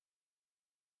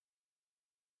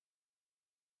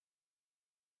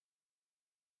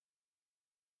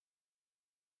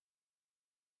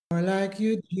More like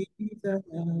you, Jesus.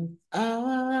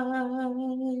 I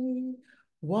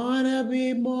wanna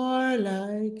be more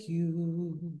like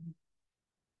you.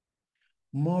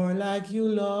 More like you,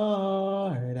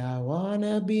 Lord. I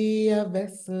wanna be a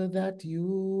vessel that you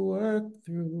work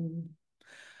through.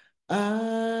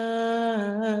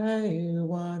 I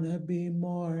wanna be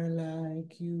more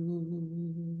like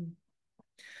you.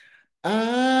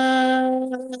 I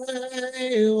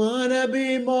wanna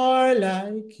be more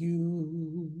like you.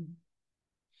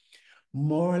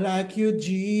 More like you,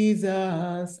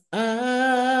 Jesus.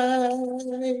 I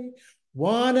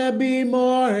wanna be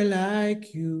more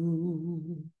like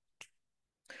you.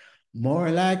 More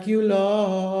like you,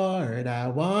 Lord. I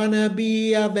wanna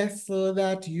be a vessel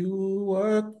that you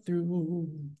work through.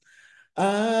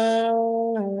 I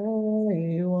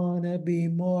wanna be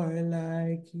more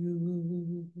like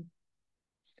you.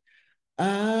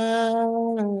 I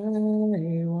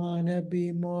wanna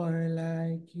be more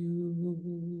like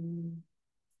you.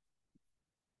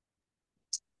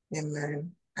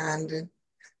 Amen. And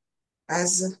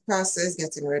as Pastor is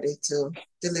getting ready to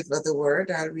deliver the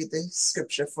word, I'll read the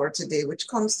scripture for today, which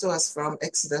comes to us from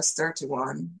Exodus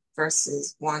 31,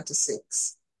 verses 1 to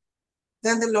 6.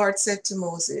 Then the Lord said to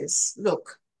Moses,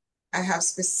 "Look, I have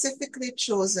specifically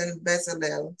chosen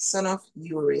Bezalel, son of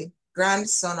Uri,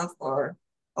 grandson of Ur,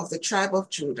 of the tribe of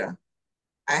Judah.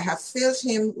 I have filled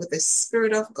him with the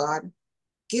Spirit of God,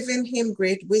 giving him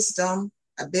great wisdom,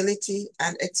 ability,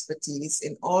 and expertise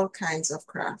in all kinds of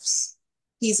crafts.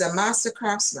 He's a master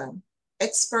craftsman,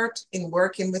 expert in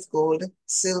working with gold,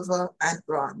 silver, and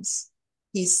bronze.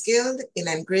 He's skilled in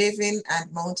engraving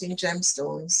and mounting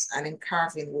gemstones and in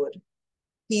carving wood.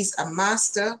 He's a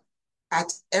master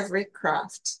at every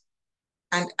craft.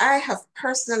 And I have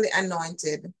personally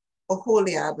anointed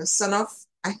Oholiab, son of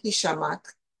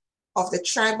Ahisamak, of the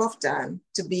tribe of Dan,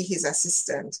 to be his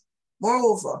assistant.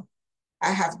 Moreover,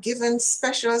 I have given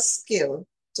special skill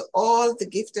to all the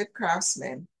gifted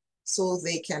craftsmen so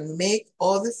they can make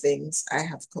all the things I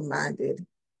have commanded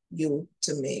you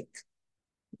to make."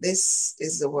 This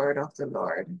is the word of the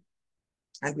Lord,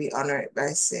 and we honor it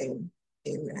by saying,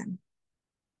 Amen.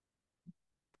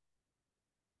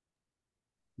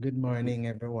 Good morning,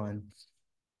 everyone.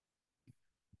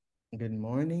 Good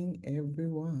morning,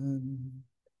 everyone.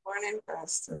 Morning,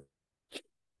 Pastor.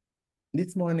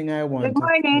 This morning I Good want us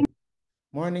morning. to,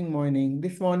 morning.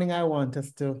 This morning I want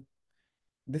us to,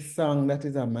 this song that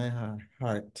is on my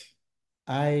heart.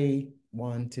 I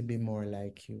want to be more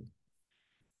like you.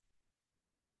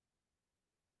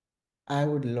 I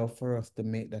would love for us to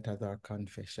make that as our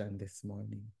confession this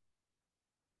morning.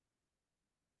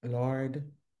 Lord,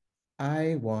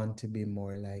 I want to be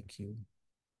more like you.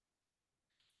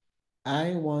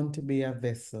 I want to be a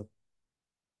vessel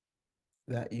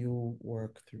that you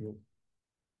work through.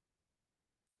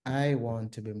 I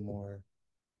want to be more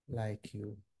like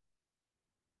you.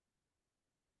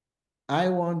 I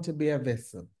want to be a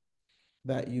vessel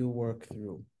that you work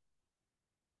through.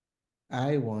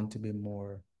 I want to be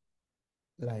more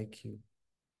like you.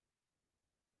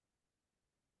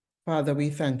 Father, we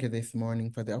thank you this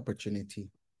morning for the opportunity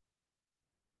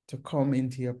to come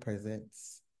into your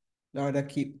presence. Lord, I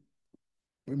keep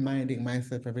reminding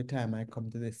myself every time I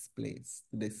come to this place,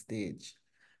 to this stage,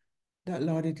 that,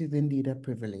 Lord, it is indeed a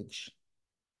privilege.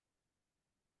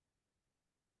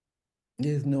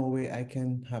 There's no way I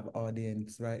can have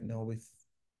audience right now with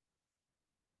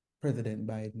President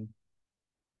Biden.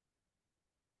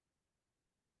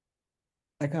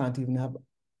 I can't even have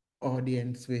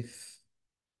audience with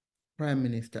Prime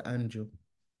Minister Andrew.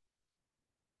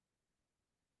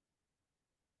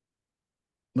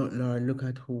 But Lord, look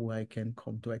at who I can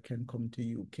come to. I can come to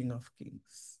you, King of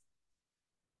Kings.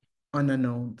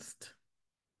 Unannounced,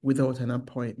 without an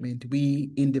appointment.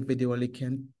 We individually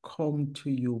can come to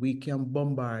you. We can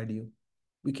bombard you.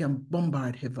 We can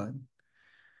bombard heaven.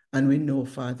 And we know,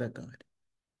 Father God,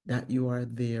 that you are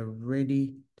there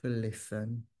ready to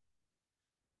listen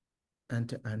and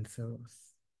to answer us.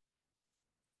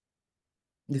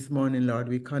 This morning, Lord,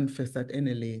 we confess at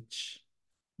NLH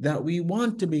that we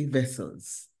want to be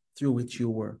vessels through which you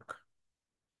work.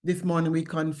 This morning, we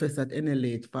confess at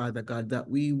NLH, Father God, that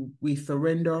we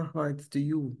surrender our hearts to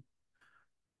you.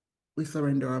 We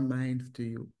surrender our minds to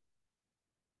you.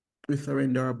 We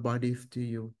surrender our bodies to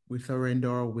you. We surrender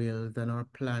our wills and our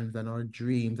plans and our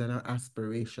dreams and our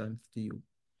aspirations to you.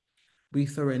 We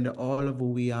surrender all of who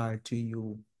we are to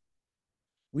you.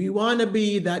 We want to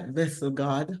be that vessel,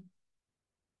 God.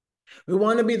 We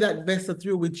want to be that vessel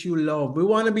through which you love. We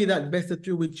want to be that vessel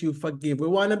through which you forgive. We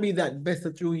want to be that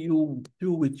vessel through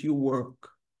which you work.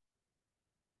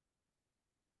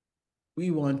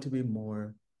 We want to be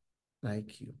more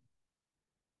like you.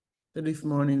 So this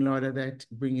morning, Lord, as I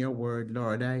bring your word,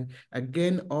 Lord, I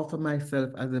again offer myself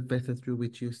as a vessel through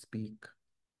which you speak.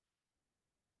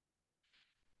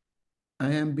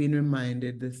 I am being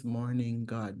reminded this morning,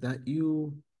 God, that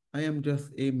I am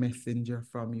just a messenger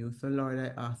from you. So, Lord,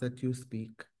 I ask that you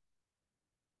speak.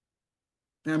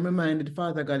 I'm reminded,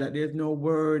 Father God, that there's no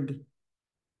word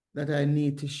that I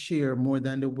need to share more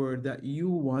than the word that you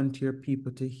want your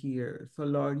people to hear. So,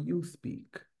 Lord, you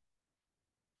speak.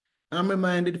 I'm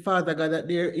reminded, Father God, that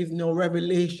there is no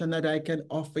revelation that I can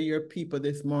offer your people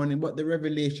this morning, but the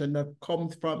revelation that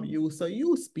comes from you. So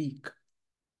you speak.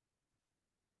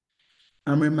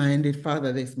 I'm reminded,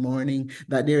 Father, this morning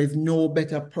that there is no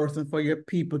better person for your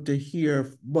people to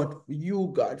hear but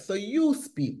you, God. So you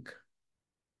speak.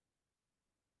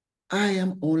 I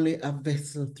am only a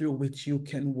vessel through which you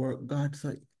can work, God.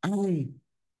 So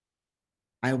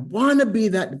I want to be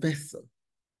that vessel.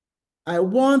 I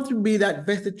want to be that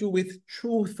vessel with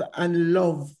truth and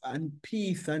love and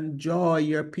peace and joy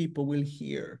your people will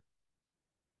hear.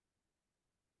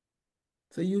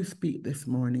 So you speak this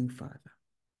morning, Father.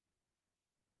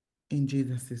 In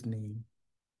Jesus' name,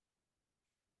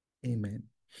 amen.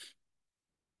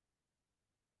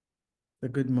 So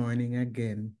good morning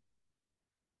again.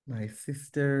 My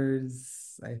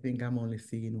sisters, I think I'm only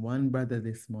seeing one brother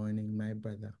this morning, my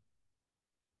brother.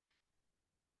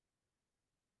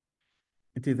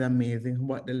 It is amazing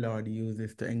what the Lord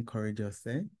uses to encourage us.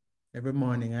 Every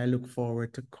morning I look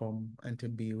forward to come and to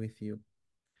be with you.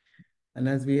 And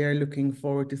as we are looking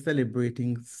forward to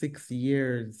celebrating 6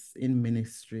 years in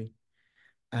ministry,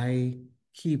 I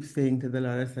keep saying to the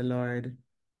Lord, I say, Lord,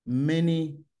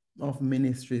 many of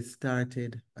ministries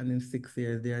started and in 6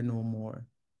 years there are no more.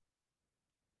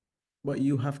 But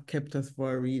you have kept us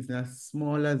for a reason. As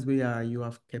small as we are, you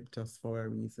have kept us for a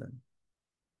reason.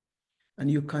 And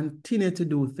you continue to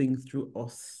do things through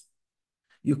us.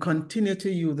 You continue to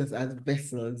use us as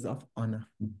vessels of honor.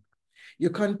 You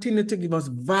continue to give us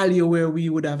value where we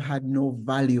would have had no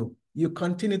value. You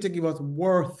continue to give us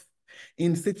worth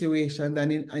in situations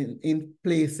and in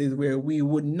places where we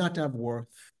would not have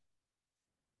worth.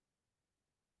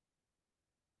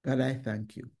 God, I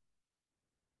thank you.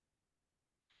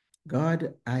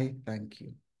 God, I thank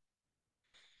you.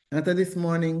 After this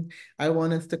morning, I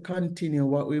want us to continue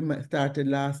what we started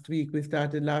last week. We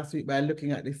started last week by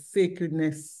looking at the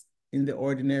sacredness in the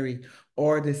ordinary,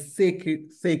 or the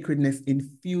sacredness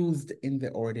infused in the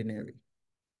ordinary.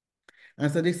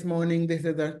 And so this morning, this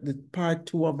is the part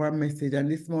 2 of our message. And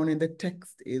this morning, the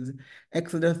text is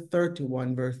Exodus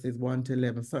 31, verses 1 to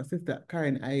 11. So, Sister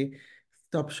Karen, I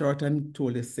stopped short and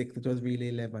told you 6. It was really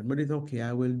 11. But it's okay.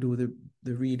 I will do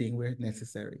the reading where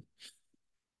necessary.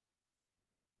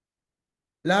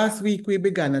 Last week, we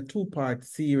began a 2-part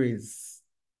series.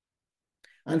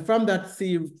 And from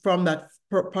that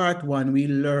part 1, we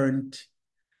learned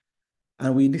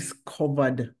and we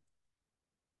discovered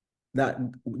that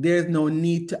there's no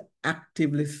need to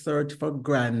actively search for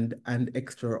grand and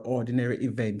extraordinary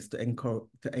events to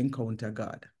encounter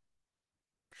God.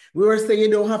 We were saying you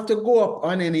don't have to go up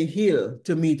on any hill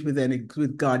to meet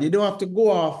with God. You don't have to go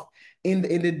off in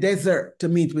the desert to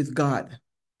meet with God.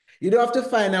 You don't have to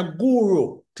find a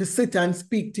guru to sit and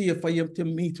speak to you for you to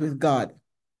meet with God.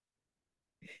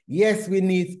 Yes, we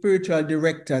need spiritual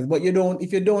directors, but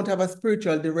if you don't have a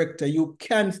spiritual director, you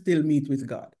can still meet with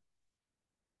God.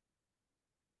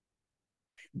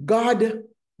 God,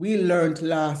 we learned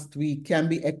last week, can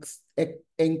be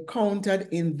encountered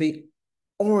in the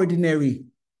ordinary,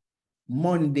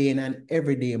 mundane, and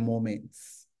everyday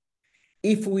moments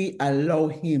if we allow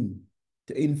him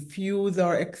to infuse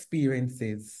our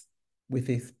experiences with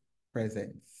his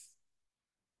presence.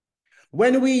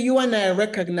 When you and I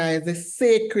recognize the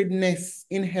sacredness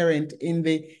inherent in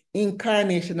the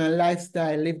incarnational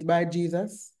lifestyle lived by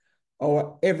Jesus,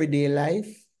 our everyday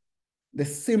life, the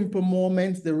simple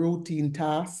moments, the routine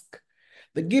task,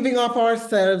 the giving of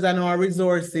ourselves and our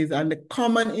resources, and the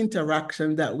common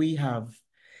interaction that we have,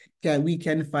 we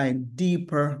can find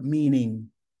deeper meaning,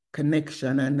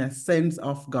 connection, and a sense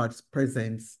of God's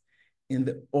presence in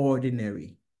the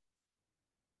ordinary.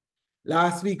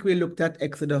 Last week, we looked at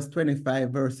Exodus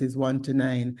 25, verses 1 to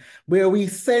 9, where we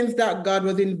sensed that God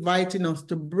was inviting us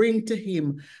to bring to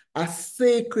him a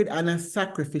sacred and a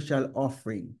sacrificial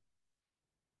offering.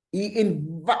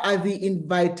 As he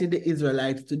invited the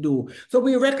Israelites to do. So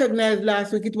we recognized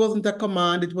last week it wasn't a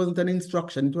command, it wasn't an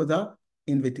instruction, it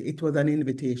was an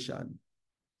invitation.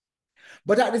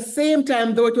 But at the same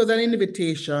time, though it was an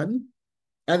invitation,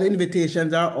 as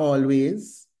invitations are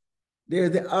always,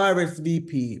 there's the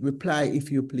RSVP, reply if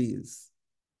you please.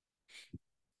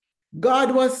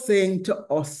 God was saying to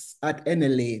us at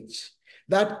NLH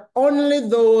that only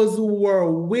those who were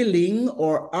willing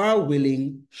or are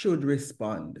willing should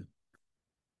respond.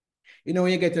 You know,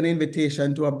 when you get an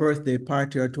invitation to a birthday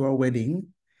party or to a wedding,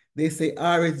 they say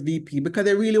RSVP because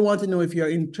they really want to know if you're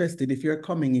interested, if you're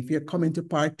coming to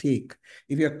partake,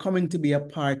 if you're coming to be a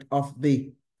part of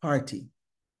the party.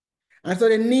 And so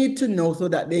they need to know so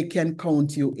that they can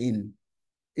count you in.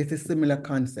 It's a similar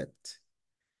concept.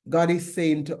 God is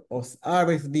saying to us,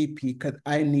 RSVP, because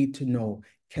I need to know,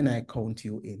 can I count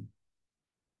you in?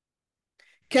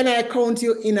 Can I count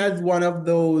you in as one of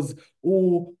those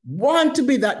who want to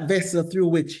be that vessel through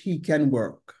which he can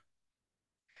work?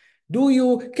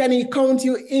 Can he count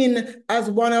you in as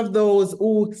one of those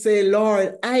who say,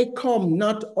 Lord, I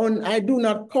do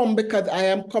not come because I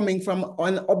am coming from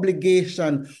an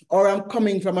obligation or I'm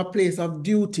coming from a place of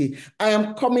duty. I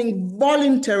am coming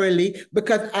voluntarily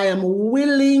because I am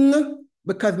willing,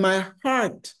 because my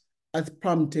heart has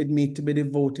prompted me to be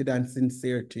devoted and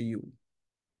sincere to you.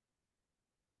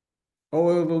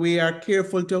 However, we are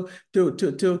careful to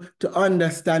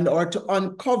understand or to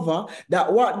uncover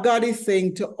that what God is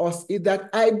saying to us is that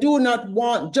I do not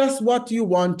want just what you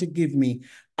want to give me.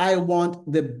 I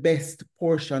want the best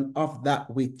portion of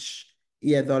that which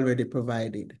he has already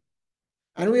provided.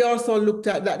 And we also looked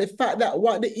at that the fact that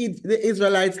what the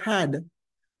Israelites had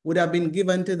would have been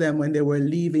given to them when they were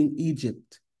leaving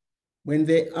Egypt, when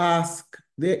they asked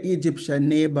their Egyptian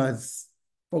neighbors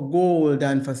for gold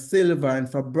and for silver and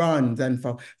for bronze and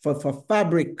for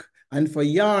fabric and for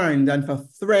yarn and for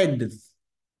threads.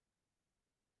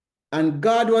 And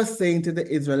God was saying to the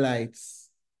Israelites,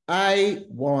 I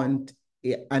want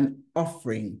an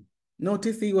offering.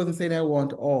 Notice he wasn't saying I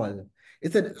want all. He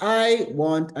said, I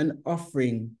want an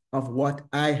offering of what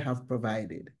I have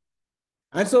provided.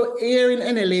 And so here in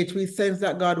NLH, we sense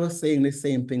that God was saying the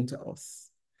same thing to us.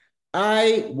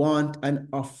 I want an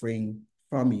offering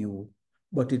from you,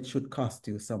 but it should cost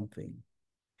you something.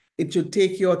 It should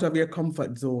take you out of your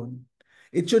comfort zone.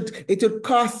 It should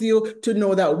cost you to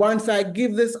know that once I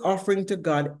give this offering to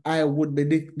God, I would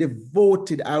be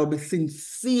devoted, I will be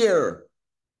sincere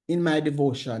in my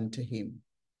devotion to him.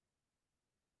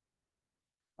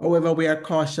 However, we are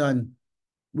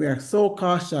so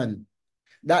cautioned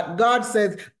that God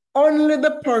says, only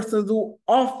the persons who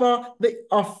offer the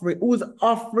offering, whose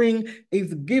offering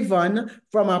is given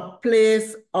from a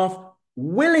place of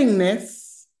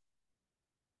willingness,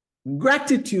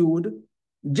 gratitude,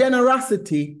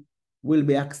 generosity will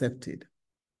be accepted.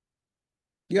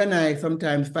 You and I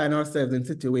sometimes find ourselves in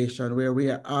situations where we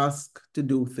are asked to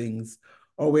do things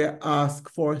or we are asked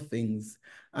for things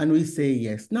and we say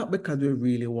yes, not because we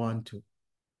really want to,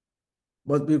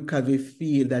 but because we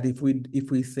feel that if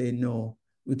we say no,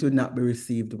 it will not be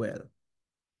received well.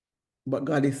 But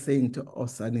God is saying to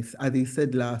us, and as he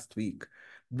said last week,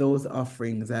 those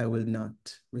offerings I will not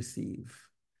receive.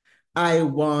 I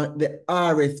want the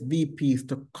RSVPs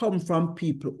to come from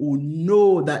people who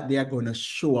know that they are going to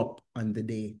show up on the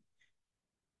day.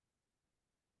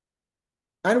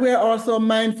 And we're also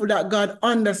mindful that God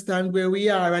understands where we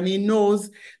are, and he knows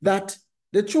that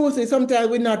the truth is sometimes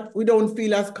we don't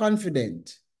feel as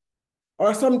confident.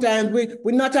 Or sometimes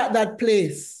we're not at that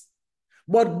place.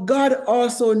 But God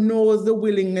also knows the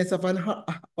willingness of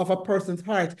a person's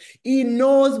heart. He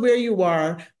knows where you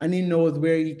are and he knows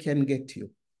where he can get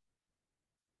you.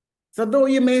 So though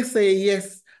you may say,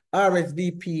 yes,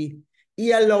 RSVP,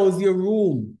 he allows you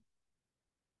room.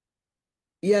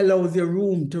 He allows you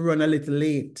room to run a little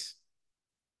late.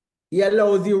 He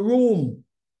allows you room.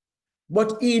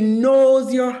 But he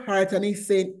knows your heart and he's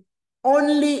saying,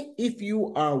 only if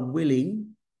you are willing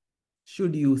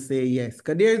should you say yes.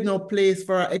 Because there is no place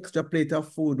for an extra plate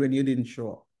of food when you didn't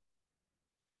show up.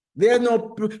 There's no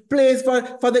place for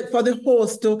the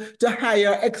host to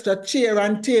hire extra chair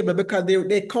and table because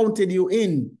they counted you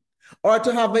in. Or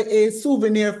to have a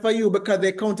souvenir for you because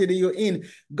they counted you in.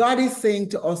 God is saying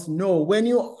to us, no, when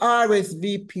you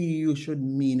RSVP, you should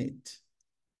mean it.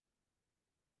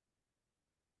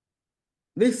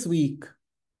 This week,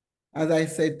 as I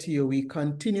said to you, we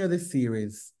continue the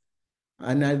series.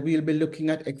 And I will be looking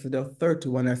at Exodus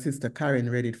 31 as Sister Karen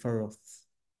read it for us.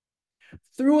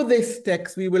 Through this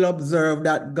text, we will observe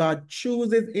that God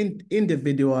chooses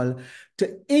individual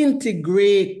to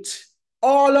integrate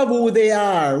all of who they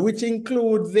are, which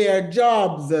includes their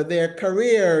jobs, their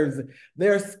careers,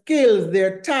 their skills,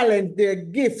 their talent, their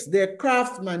gifts, their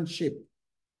craftsmanship,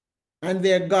 and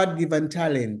their God-given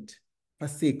talent for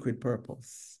sacred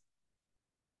purpose.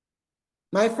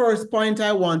 My first point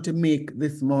I want to make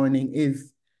this morning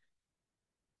is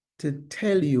to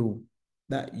tell you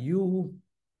that you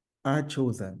are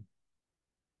chosen.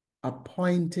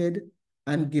 appointed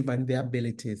and given the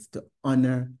abilities to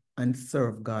honor and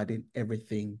serve God in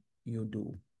everything you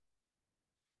do.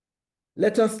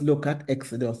 Let us look at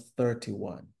Exodus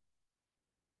 31.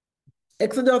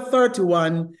 Exodus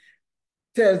 31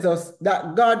 tells us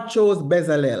that God chose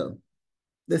Bezalel,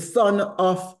 the son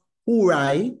of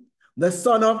Uri, the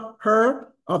son of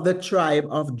Hur of the tribe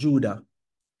of Judah.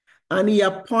 And he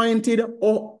appointed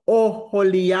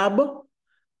Oholiab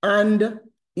and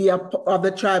of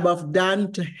the tribe of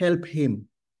Dan to help him.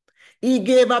 He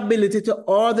gave ability to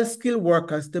all the skilled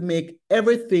workers to make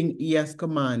everything he has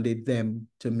commanded them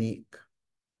to make.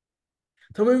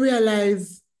 So we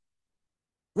realize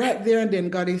right there and then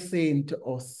God is saying to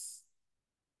us,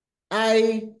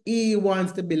 he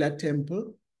wants to build a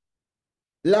temple.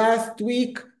 Last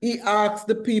week, he asked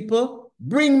the people,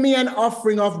 bring me an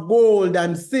offering of gold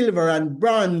and silver and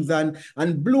bronze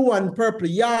and blue and purple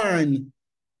yarn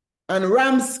and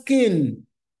ram skin.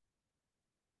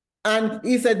 And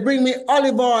he said, bring me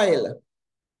olive oil.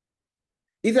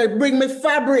 He said, bring me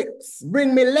fabrics,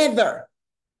 bring me leather.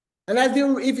 And as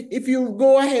if you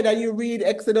go ahead and you read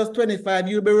Exodus 25,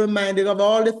 you'll be reminded of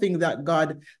all the things that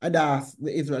God had asked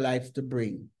the Israelites to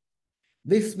bring.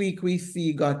 This week, we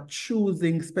see God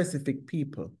choosing specific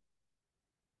people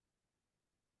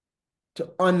to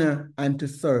honor and to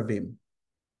serve him.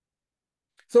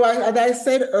 So as I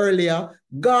said earlier,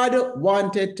 God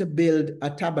wanted to build a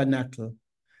tabernacle,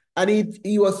 and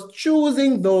he was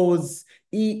choosing those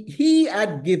he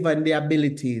had given the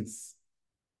abilities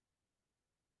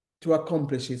to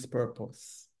accomplish his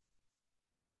purpose.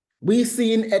 We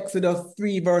see in Exodus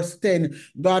 3 verse 10,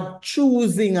 God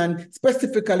choosing and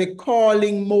specifically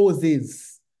calling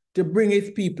Moses to bring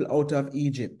his people out of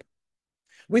Egypt.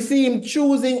 We see him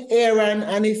choosing Aaron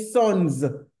and his sons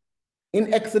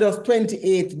in Exodus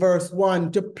 28 verse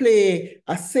 1 to play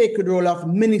a sacred role of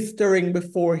ministering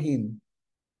before him.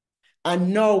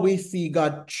 And now we see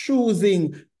God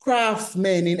choosing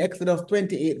craftsmen in Exodus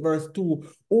 28 verse 2,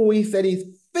 who he said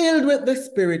is filled with the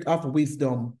spirit of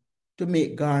wisdom to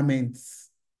make garments.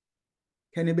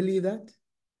 Can you believe that?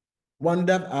 One would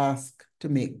have asked to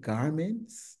make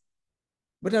garments.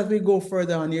 But as we go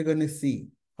further on, you're going to see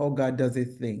how God does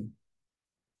his thing.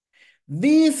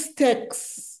 These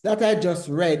texts that I just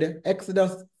read,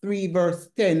 Exodus 3 verse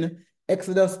 10,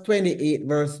 Exodus 28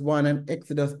 verse 1, and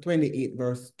Exodus 28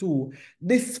 verse 2,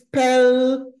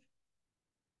 dispel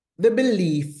the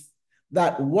belief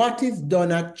that what is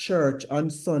done at church on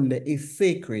Sunday is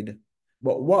sacred,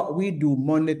 but what we do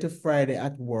Monday to Friday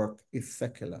at work is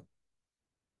secular.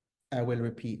 I will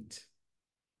repeat.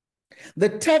 The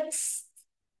text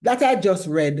that I just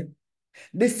read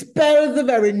dispels the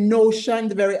very notion,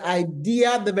 the very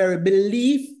idea, the very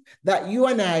belief that you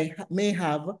and I may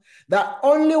have that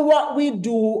only what we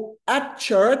do at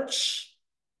church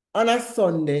on a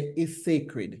Sunday is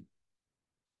sacred,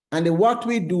 and what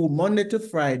we do Monday to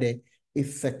Friday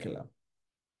is secular.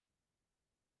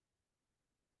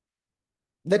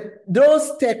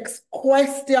 Those texts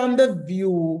question the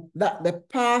view that the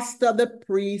pastor, the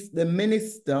priest, the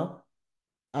minister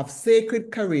have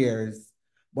sacred careers,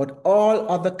 but all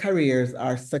other careers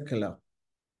are secular.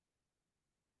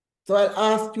 So I'll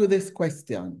ask you this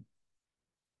question.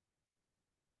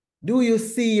 Do you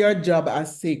see your job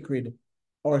as sacred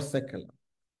or secular?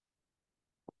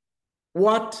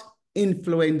 What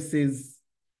influences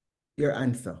your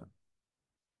answer?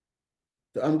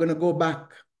 So I'm going to go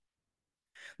back.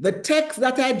 The text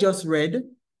that I just read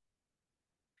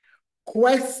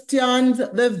questions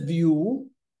the view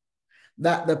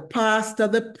that the pastor,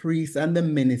 the priest, and the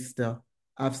minister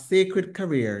have sacred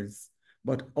careers,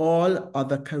 but all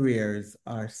other careers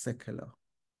are secular.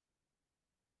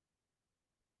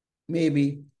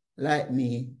 Maybe, like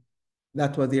me,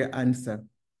 that was your answer.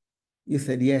 You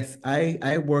said, yes,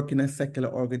 I work in a secular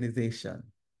organization,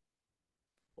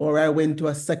 or I went to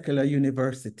a secular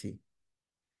university,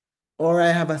 or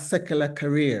I have a secular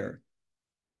career,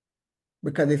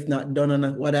 because it's not done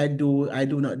on what I do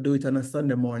not do it on a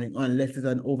Sunday morning unless it's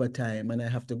an overtime and I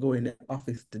have to go in the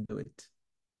office to do it.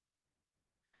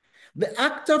 The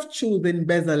act of choosing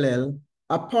Bezalel,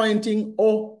 appointing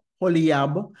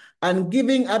Oholiab, and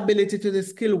giving ability to the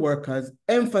skilled workers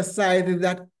emphasizes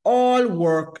that all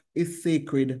work is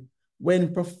sacred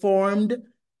when performed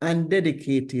and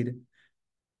dedicated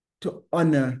to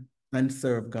honor and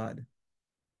serve God.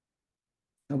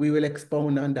 And we will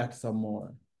expound on that some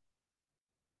more.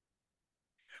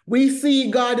 We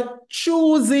see God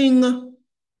choosing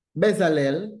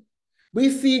Bezalel.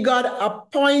 We see God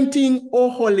appointing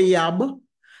Oholiab.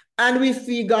 And we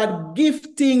see God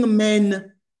gifting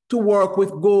men to work with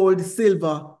gold,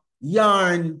 silver,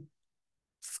 yarn,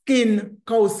 skin,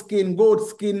 cow skin, goat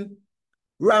skin,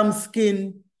 ram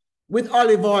skin with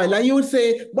olive oil. And you would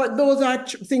say, but those are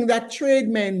things that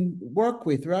tradesmen work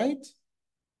with, right?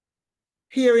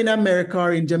 Here in America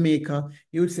or in Jamaica,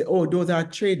 you would say, oh, those are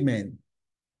tradesmen.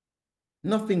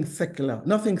 Nothing secular,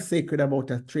 nothing sacred about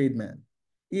a tradesman.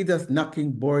 He's just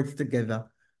knocking boards together.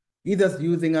 He's just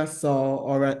using a saw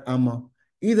or a hammer.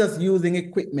 He's just using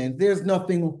equipment. There's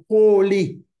nothing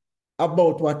holy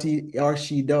about what he or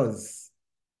she does.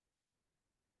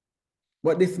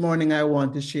 But this morning, I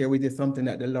want to share with you something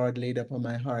that the Lord laid upon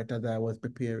my heart as I was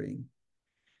preparing.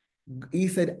 He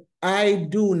said, I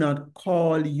do not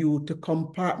call you to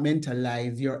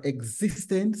compartmentalize your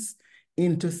existence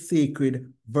into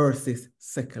sacred versus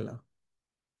secular.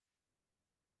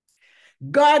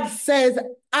 God says,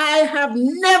 I have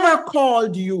never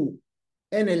called you,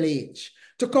 NLH,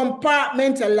 to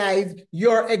compartmentalize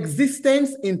your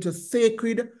existence into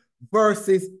sacred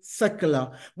versus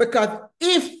secular. Because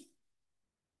if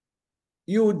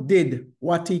you did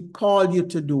what he called you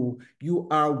to do, you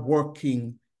are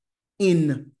working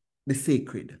in the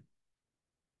sacred.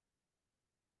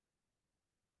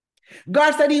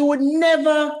 God said he would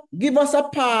never give us a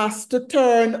pass to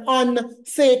turn on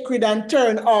sacred and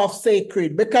turn off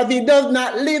sacred, because he does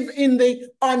not live in the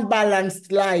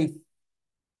unbalanced life.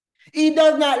 He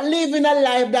does not live in a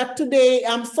life that today,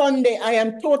 Sunday, I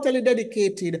am totally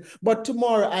dedicated, but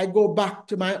tomorrow I go back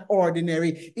to my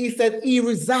ordinary. He said he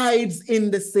resides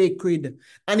in the sacred,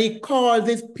 and he calls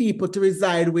his people to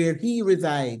reside where he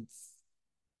resides.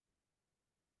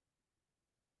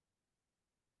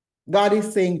 God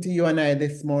is saying to you and I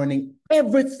this morning,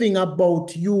 everything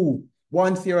about you,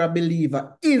 once you're a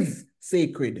believer, is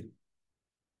sacred.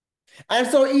 And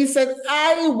so he said,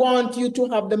 I want you to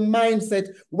have the mindset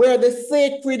where the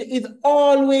sacred is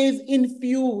always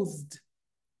infused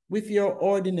with your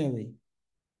ordinary.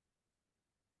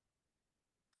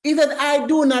 He said, I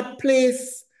do not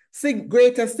place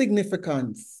greater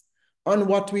significance on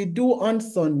what we do on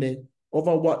Sunday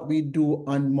over what we do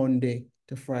on Monday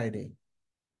to Friday.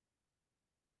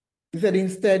 He said,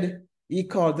 instead, he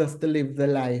called us to live the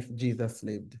life Jesus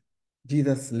lived.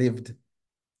 Jesus lived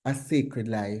a sacred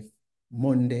life,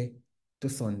 Monday to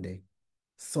Sunday,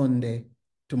 Sunday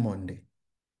to Monday.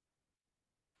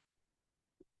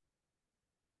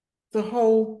 So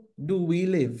how do we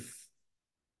live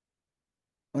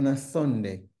on a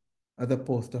Sunday as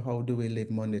opposed to how do we live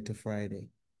Monday to Friday?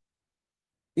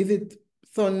 Is it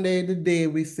Sunday, the day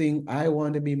we sing, I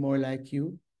want to be more like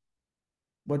you?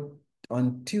 But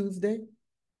on Tuesday,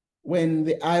 when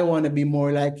the I want to be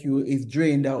more like you is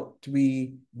drained out,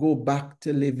 we go back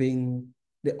to living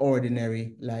the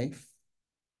ordinary life.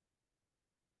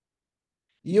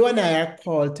 You and I are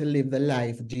called to live the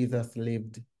life Jesus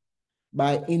lived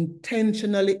by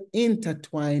intentionally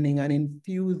intertwining and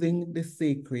infusing the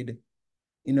sacred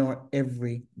in our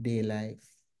everyday life.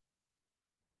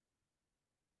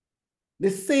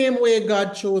 The same way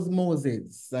God chose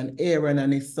Moses and Aaron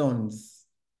and his sons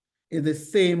is the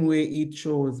same way he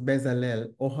chose Bezalel,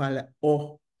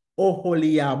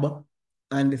 Oholiab,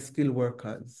 and the skilled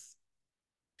workers.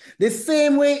 The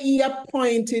same way he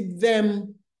appointed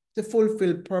them to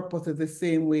fulfill purposes, the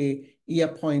same way he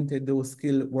appointed those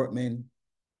skilled workmen.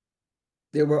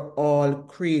 They were all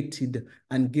created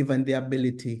and given the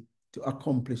ability to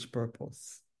accomplish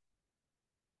purpose.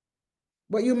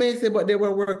 But you may say, but they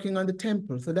were working on the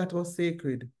temple, so that was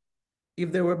sacred.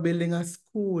 If they were building a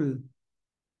school,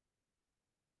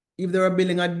 if they were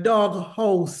building a dog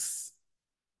house,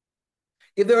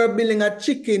 if they were building a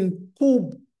chicken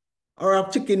coop or a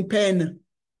chicken pen,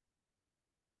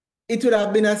 it would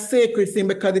have been a sacred thing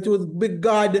because it was with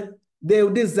God they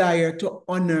desire to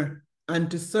honor and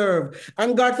to serve.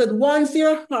 And God said, once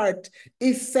your heart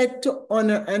is set to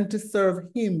honor and to serve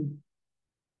him,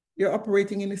 you're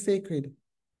operating in the sacred.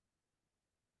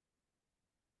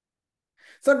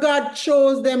 So God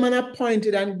chose them and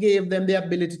appointed and gave them the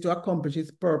ability to accomplish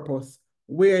his purpose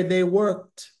where they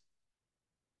worked.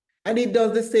 And he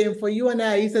does the same for you and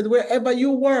I. He said, wherever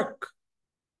you work,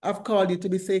 I've called you to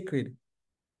be sacred.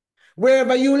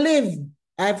 Wherever you live,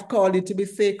 I've called you to be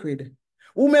sacred.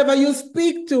 Whomever you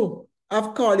speak to,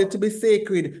 I've called you to be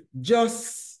sacred,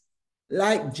 just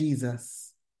like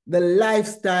Jesus, the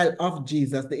lifestyle of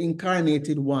Jesus, the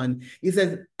incarnated one. He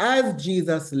says, as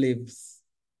Jesus lives,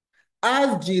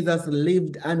 as Jesus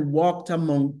lived and walked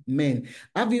among men.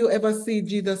 Have you ever seen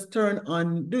Jesus turn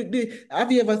on?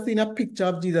 Have you ever seen a picture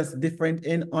of Jesus different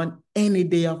on any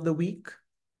day of the week?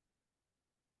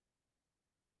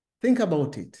 Think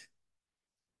about it.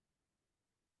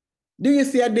 Do you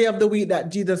see a day of the week that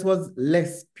Jesus was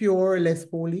less pure, less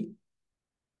holy?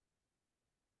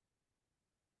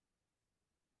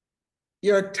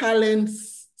 Your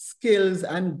talents, skills,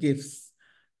 and gifts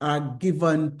are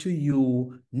given to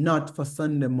you not for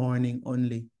Sunday morning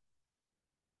only,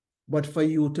 but for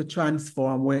you to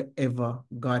transform wherever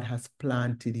God has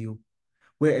planted you,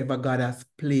 wherever God has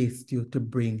placed you to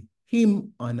bring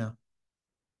Him honor.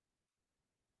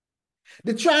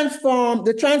 The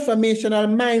transformational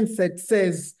mindset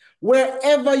says,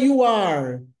 wherever you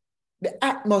are, the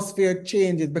atmosphere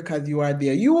changes because you are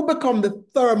there. You will become the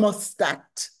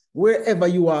thermostat wherever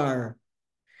you are.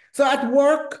 So at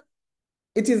work,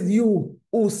 it is you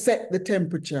who set the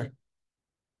temperature.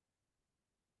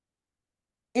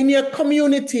 In your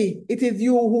community, it is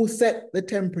you who set the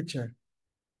temperature.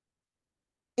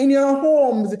 In your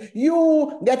homes,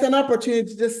 you get an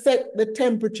opportunity to set the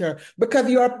temperature because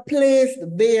you are placed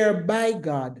there by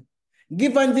God,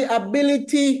 given the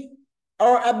ability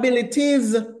or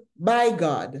abilities by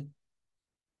God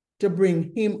to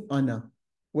bring Him honor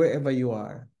wherever you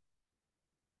are.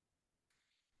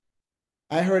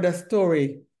 I heard a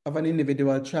story of an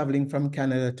individual traveling from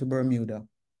Canada to Bermuda.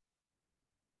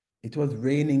 It was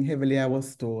raining heavily, I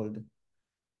was told,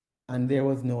 and there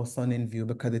was no sun in view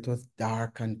because it was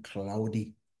dark and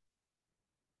cloudy.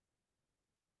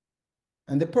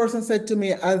 And the person said to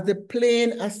me, as the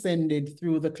plane ascended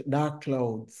through the dark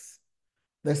clouds,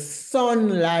 the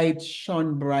sunlight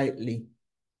shone brightly,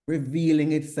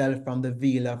 revealing itself from the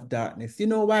veil of darkness. You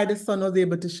know why the sun was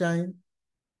able to shine?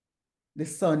 The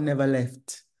sun never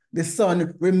left. The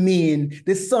sun remained.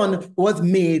 The sun was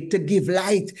made to give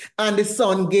light, and the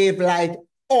sun gave light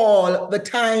all the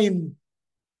time.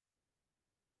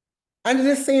 And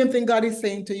it's the same thing God is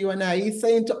saying to you and I. He's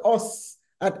saying to us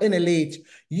at NLH,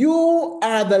 you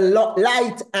are the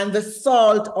light and the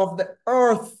salt of the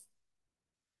earth.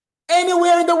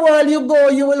 Anywhere in the world you go,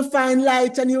 you will find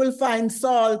light and you will find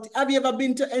salt. Have you ever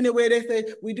been to anywhere they say,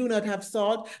 we do not have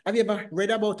salt? Have you ever read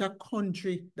about a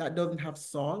country that doesn't have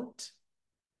salt?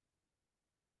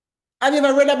 Have you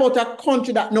ever read about a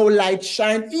country that no light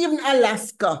shines? Even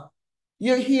Alaska.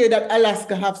 You hear that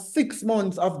Alaska have 6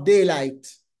 months of daylight.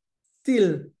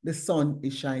 Still, the sun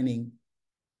is shining.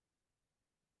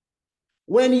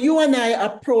 When you and I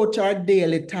approach our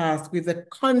daily task with a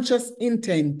conscious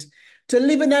intent to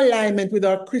live in alignment with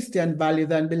our Christian values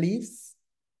and beliefs,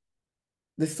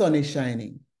 the sun is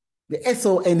shining. The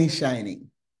SON is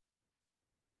shining.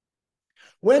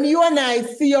 When you and I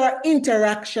see our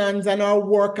interactions and our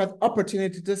work as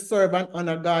opportunity to serve and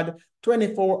honor God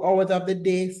 24 hours of the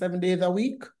day, 7 days a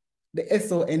week, the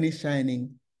SON is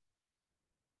shining.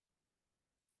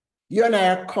 You and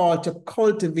I are called to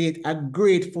cultivate a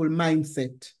grateful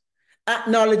mindset,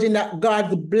 acknowledging that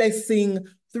God's blessing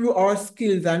through our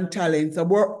skills and talents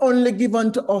were only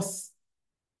given to us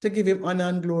to give Him honor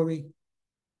and glory.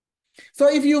 So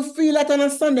if you feel that on a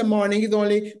Sunday morning is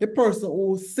only the person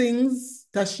who sings,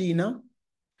 Tashina,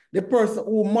 the person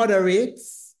who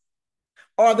moderates,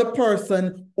 or the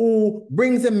person who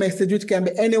brings a message, which can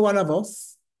be any one of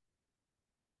us,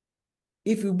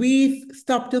 if we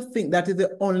stop to think that is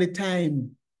the only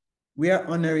time we are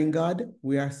honoring God,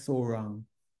 we are so wrong.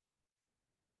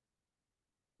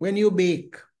 When you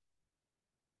bake,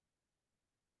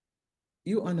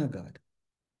 you honor God.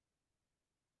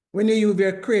 When you use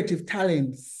your creative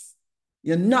talents,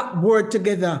 you're not bored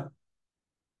together,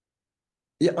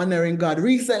 you're honoring God.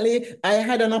 Recently, I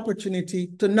had an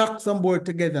opportunity to knock some board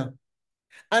together.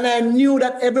 And I knew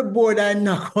that every board I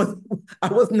knocked,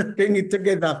 I was knocking it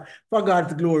together for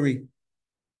God's glory.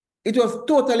 It was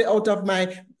totally out of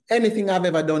anything I've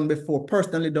ever done before,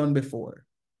 personally done before.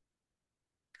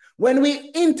 When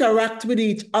we interact with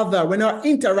each other, when our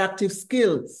interactive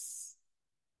skills,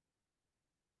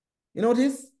 you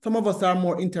notice some of us are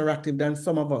more interactive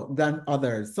than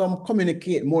others. Some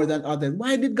communicate more than others.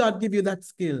 Why did God give you that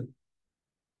skill?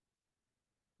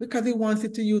 Because He wants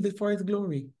it to use it for His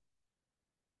glory.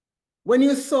 When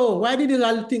you sow, why did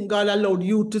you think God allowed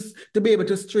you to be able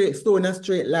to sow in a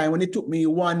straight line when it took me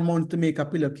 1 month to make a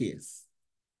pillowcase?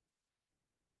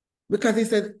 Because He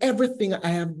said, everything I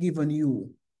have given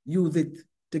you, use it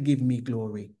to give me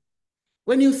glory.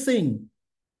 When you sing,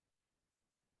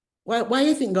 why do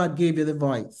you think God gave you the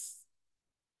voice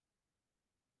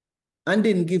and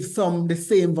didn't give some the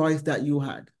same voice that you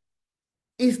had?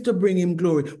 It's to bring Him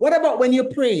glory. What about when you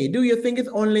pray? Do you think it's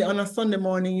only on a Sunday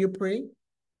morning you pray?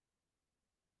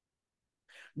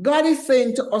 God is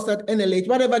saying to us at NLH,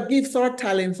 whatever gifts or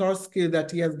talents or skill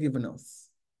that He has given us,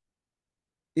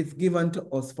 it's given to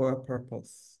us for a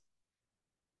purpose.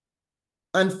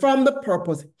 And from the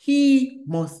purpose, He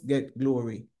must get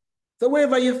glory. So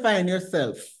wherever you find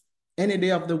yourself, any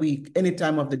day of the week, any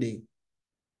time of the day,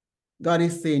 God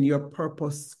is saying your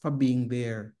purpose for being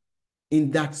there in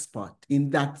that spot, in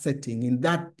that setting, in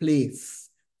that place,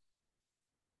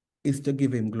 is to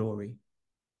give him glory.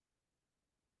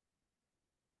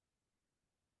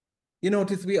 You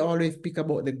notice we always speak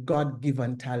about the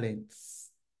God-given talents.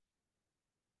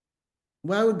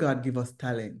 Why would God give us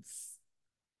talents?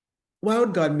 Why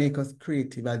would God make us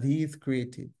creative as he is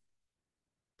creative?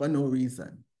 For no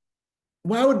reason.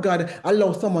 Why would God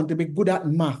allow someone to be good at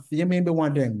math? You may be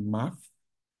wondering, math?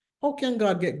 How can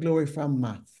God get glory from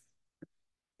math?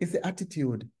 It's the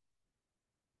attitude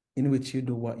in which you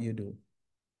do what you do.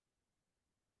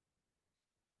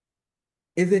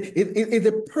 It's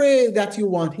the praise that you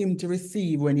want him to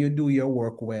receive when you do your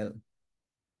work well.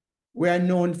 We are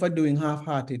known for doing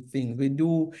half-hearted things. We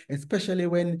do, especially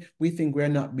when we think we're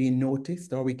not being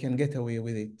noticed or we can get away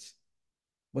with it.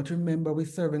 But remember, we're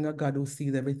serving a God who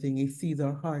sees everything. He sees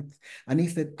our hearts. And he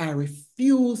said, I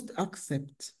refuse to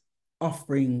accept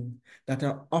offerings that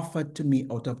are offered to me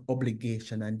out of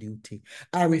obligation and duty.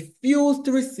 I refuse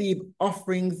to receive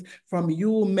offerings from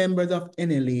you members of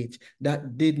NLH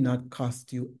that did not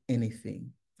cost you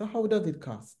anything. So how does it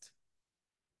cost?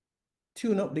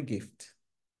 Tune up the gift.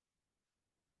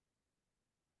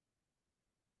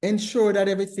 Ensure that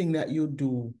everything that you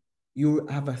do, you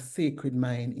have a sacred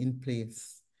mind in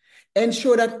place.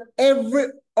 Ensure that every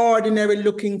ordinary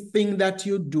looking thing that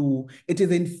you do, it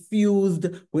is infused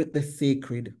with the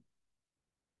sacred.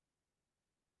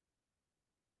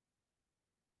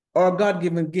 Our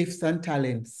God-given gifts and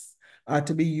talents are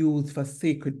to be used for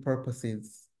sacred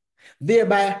purposes,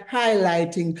 thereby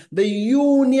highlighting the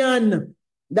union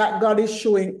that God is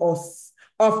showing us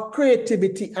of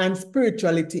creativity and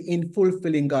spirituality in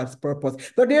fulfilling God's purpose.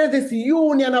 So there's this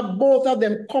union of both of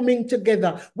them coming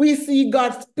together. We see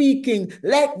God speaking,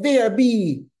 let there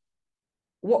be.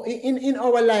 Well, in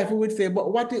our life, we would say,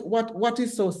 but what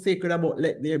is so sacred about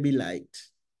let there be light?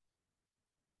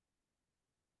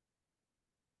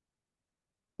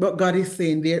 But God is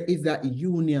saying there is that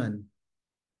union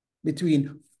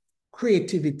between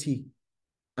creativity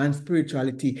and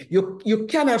spirituality. You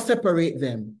cannot separate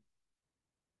them.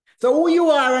 So who you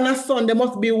are on a Sunday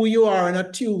must be who you are on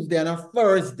a Tuesday and a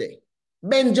Thursday.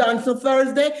 Ben Johnson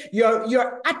Thursday,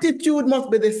 your attitude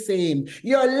must be the same.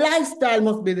 Your lifestyle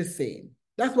must be the same.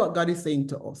 That's what God is saying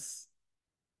to us.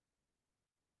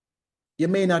 You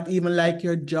may not even like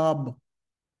your job.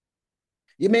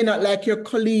 You may not like your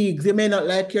colleagues. You may not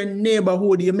like your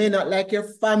neighborhood. You may not like your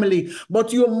family.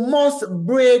 But you must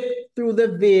break through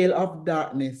the veil of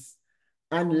darkness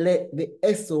and let the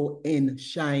SON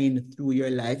shine through your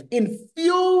life.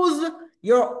 Infuse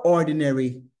your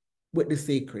ordinary with the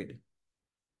sacred.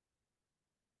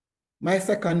 My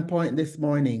second point this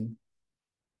morning,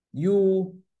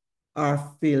 you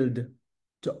are filled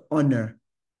to honor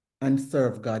and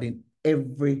serve God in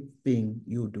everything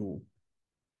you do.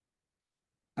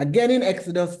 Again, in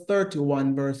Exodus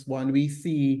 31, verse 1, we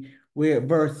see where,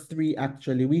 verse 3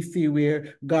 actually, we see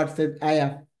where God said, I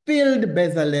have filled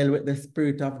Bezalel with the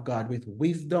Spirit of God, with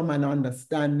wisdom and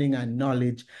understanding and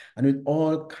knowledge, and with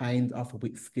all kinds of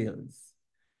skills.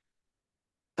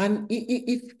 And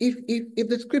if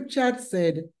the scripture had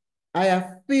said, I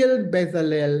have filled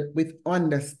Bezalel with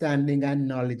understanding and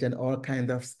knowledge and all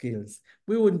kinds of skills,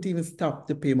 we wouldn't even stop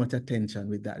to pay much attention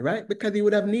with that, right? Because he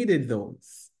would have needed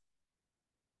those.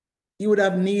 He would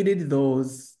have needed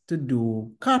those to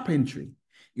do carpentry.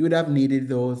 You would have needed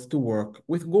those to work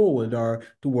with gold or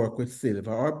to work with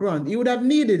silver or bronze. You would have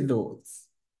needed those.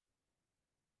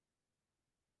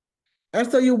 And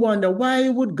so you wonder, why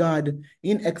would God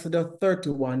in Exodus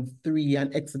 31:3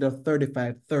 and Exodus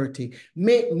 35:30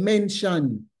 make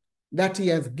mention that he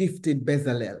has gifted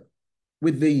Bezalel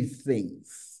with these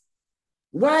things?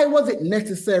 Why was it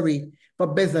necessary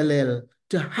for Bezalel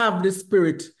to have the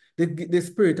Spirit, the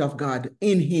Spirit of God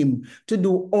in him to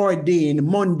do ordained,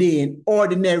 mundane,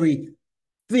 ordinary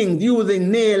things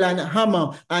using nail and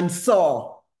hammer and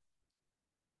saw?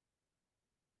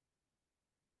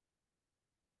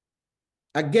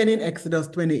 Again, in Exodus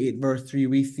 28, verse 3,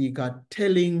 we see God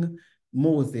telling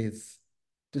Moses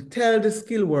to tell the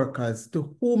skilled workers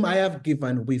to whom I have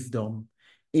given wisdom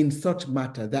in such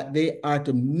matter that they are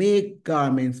to make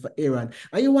garments for Aaron.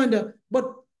 And you wonder,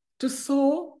 but to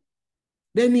sew,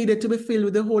 they needed to be filled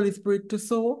with the Holy Spirit to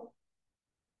sew?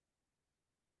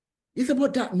 You say,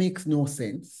 but that makes no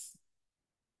sense.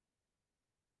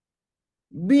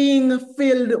 Being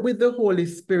filled with the Holy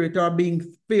Spirit or being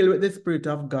filled with the Spirit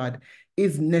of God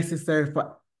is necessary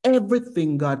for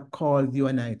everything God calls you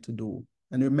and I to do.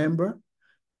 And remember,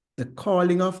 the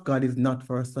calling of God is not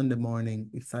for a Sunday morning.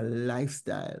 It's a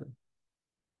lifestyle.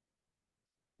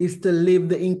 It's to live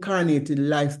the incarnated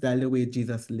lifestyle the way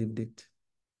Jesus lived it.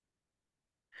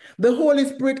 The Holy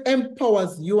Spirit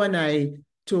empowers you and I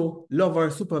to love our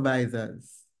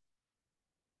supervisors.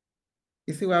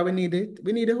 You see why we need it?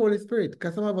 We need the Holy Spirit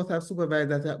because some of us have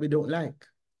supervisors that we don't like.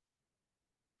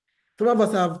 Some of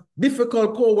us have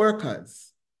difficult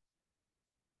co-workers.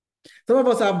 Some of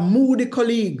us have moody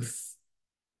colleagues.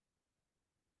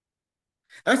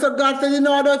 And so God said, in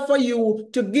order for you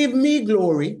to give me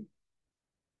glory,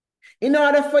 in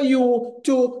order for you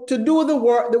to do the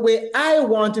work the way I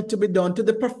want it to be done, to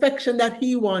the perfection that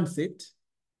He wants it,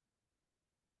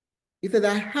 He said,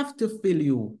 I have to fill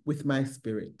you with my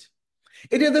Spirit.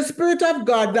 It is the Spirit of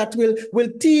God that will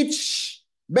teach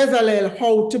Bezalel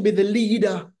how to be the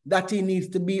leader that he needs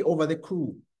to be over the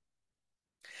crew.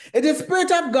 It is the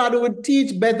Spirit of God who will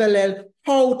teach Bezalel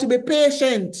how to be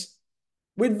patient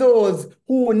with those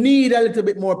who need a little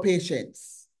bit more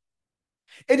patience.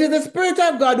 It is the Spirit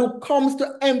of God who comes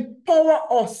to empower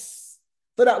us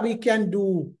so that we can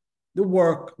do the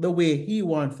work the way He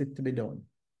wants it to be done.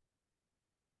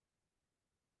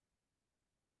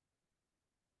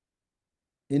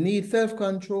 You need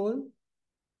self-control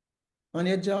on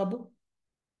your job.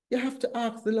 You have to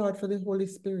ask the Lord for the Holy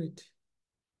Spirit.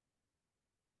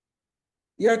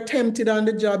 You're tempted on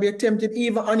the job. You're tempted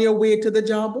even on your way to the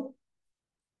job.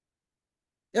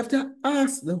 You have to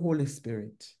ask the Holy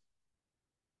Spirit.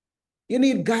 You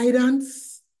need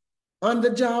guidance on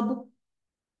the job.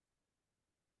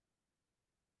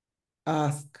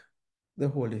 Ask the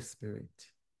Holy Spirit.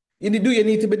 You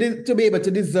need to be able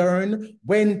to discern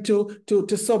when to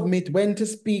submit, when to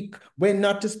speak, when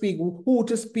not to speak, who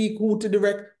to speak, who to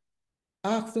direct.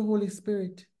 Ask the Holy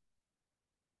Spirit.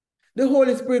 The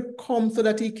Holy Spirit comes so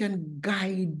that He can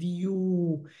guide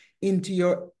you into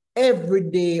your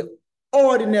everyday,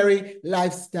 ordinary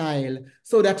lifestyle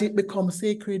so that it becomes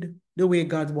sacred the way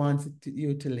God wants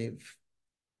you to live.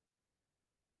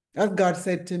 As God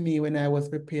said to me when I was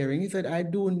preparing, He said, I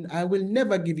will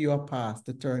never give you a pass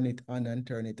to turn it on and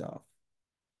turn it off.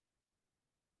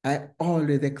 I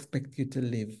always expect you to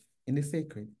live in the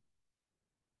sacred.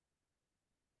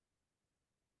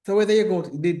 So whether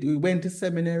you went to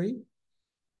seminary,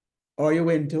 or you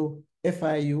went to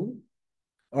FIU,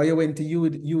 or you went to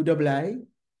UWI,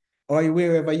 or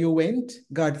wherever you went,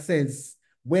 God says,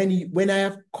 when I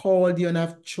have called you and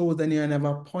I've chosen you and I've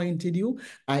appointed you,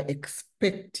 I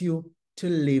expect you to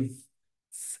live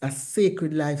a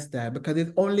sacred lifestyle, because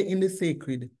it's only in the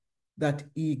sacred that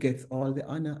He gets all the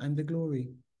honor and the glory.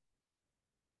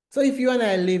 So if you and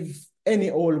I live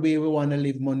any old way we want to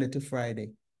live Monday to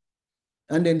Friday,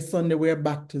 and then Sunday we're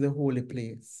back to the holy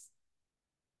place,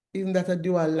 isn't that a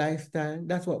dual lifestyle?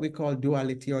 That's what we call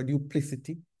duality or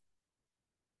duplicity.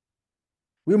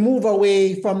 We move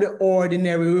away from the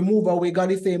ordinary. We move away.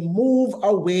 God is saying, move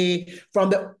away from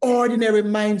the ordinary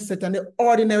mindset and the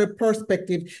ordinary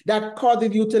perspective that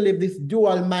causes you to live this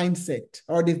dual mindset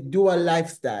or this dual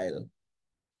lifestyle.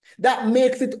 That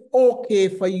makes it okay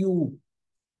for you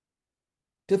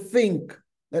to think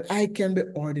that I can be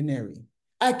ordinary.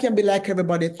 I can be like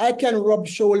everybody. I can rub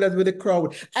shoulders with the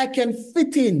crowd. I can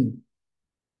fit in.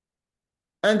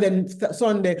 And then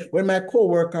Sunday, when my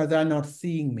co-workers are not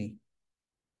seeing me,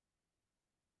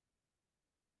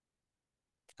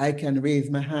 I can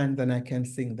raise my hands and I can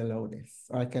sing the loudest,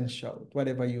 or I can shout,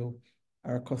 whatever you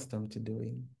are accustomed to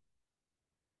doing.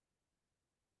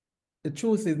 The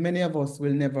truth is, many of us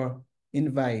will never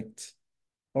invite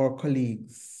our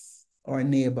colleagues, our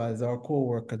neighbors, our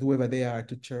co-workers, whoever they are,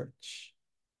 to church,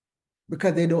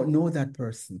 because they don't know that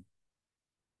person.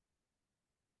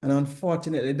 And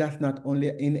unfortunately, that's not only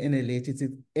in NLH, it's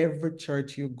in every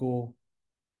church you go,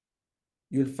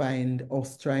 you'll find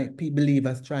us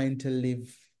believers trying to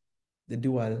live the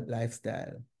dual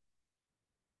lifestyle.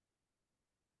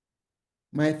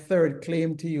 My third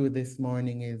claim to you this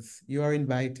morning is you are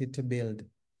invited to build.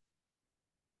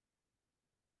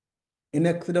 In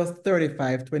Exodus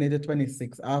 35,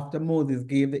 20-26, after Moses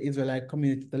gave the Israelite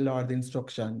community the Lord's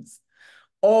instructions,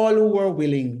 all who were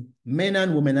willing, men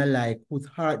and women alike, whose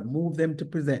heart moved them to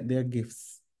present their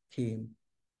gifts, came.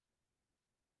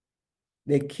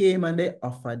 They came and they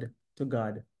offered to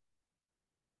God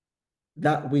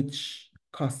that which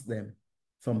cost them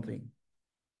something.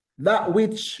 That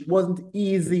which wasn't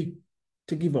easy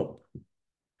to give up.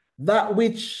 That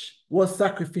which was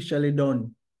sacrificially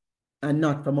done and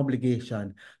not from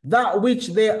obligation. That which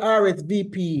their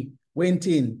RSVP went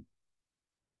in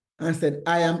and said,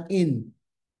 I am in.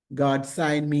 God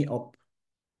signed me up.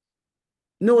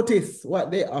 Notice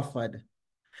what they offered.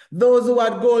 Those who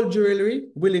had gold jewelry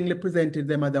willingly presented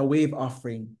them as a wave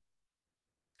offering.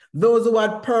 Those who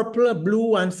had purple,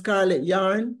 blue, and scarlet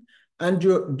yarn and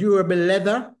durable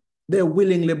leather, they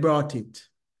willingly brought it.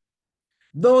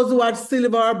 Those who had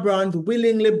silver or bronze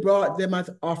willingly brought them as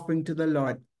offering to the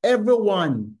Lord.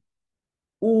 Everyone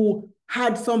who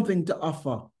had something to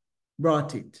offer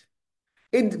brought it.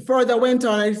 It further went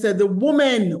on and it said, the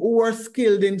women who were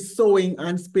skilled in sewing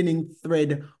and spinning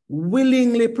thread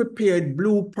willingly prepared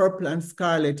blue, purple, and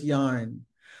scarlet yarn.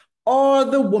 All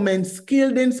the women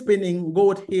skilled in spinning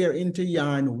goat hair into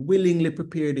yarn willingly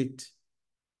prepared it.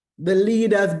 The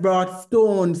leaders brought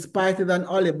stones, spices, and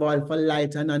olive oil for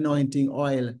light and anointing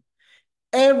oil.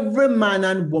 Every man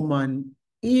and woman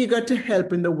eager to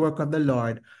help in the work of the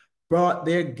Lord brought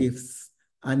their gifts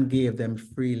and gave them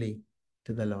freely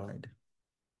to the Lord.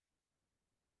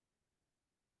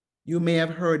 You may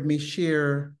have heard me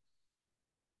share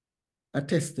a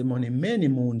testimony many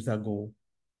moons ago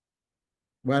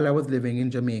while I was living in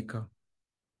Jamaica.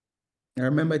 I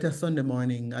remember it a Sunday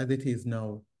morning as it is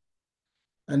now.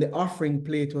 And the offering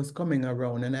plate was coming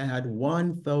around and I had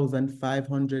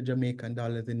 1,500 Jamaican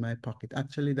dollars in my pocket.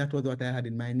 Actually, that was what I had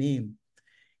in my name.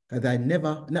 Because I'm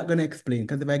not going to explain,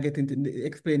 because if I get into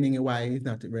explaining why, it's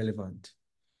not relevant.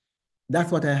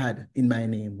 That's what I had in my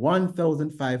name,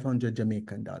 1,500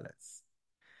 Jamaican dollars.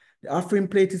 The offering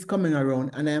plate is coming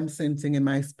around and I am sensing in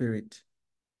my spirit,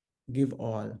 give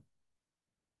all.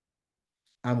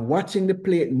 I'm watching the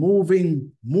plate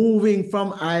moving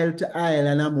from aisle to aisle,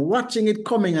 and I'm watching it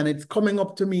coming, and it's coming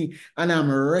up to me, and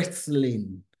I'm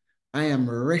wrestling. I am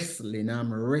wrestling.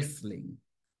 I'm wrestling.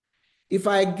 If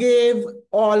I gave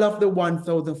all of the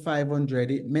 1,500,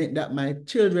 it meant that my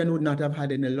children would not have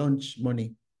had any lunch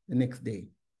money the next day.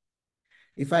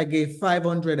 If I gave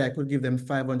 500, I could give them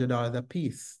 $500 a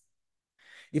piece.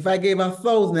 If I gave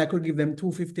 1,000, I could give them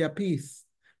 $250 a piece.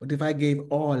 But if I gave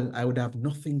all, I would have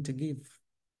nothing to give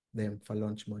them for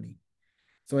lunch money.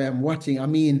 So I am watching. I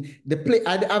mean, the plate,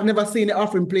 I've never seen the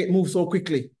offering plate move so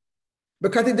quickly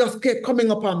because it just kept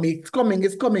coming up on me. It's coming,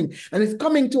 and it's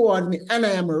coming towards me, and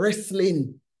I am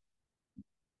wrestling.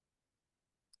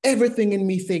 Everything in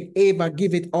me saying, Ava,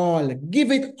 give it all,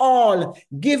 give it all,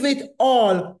 give it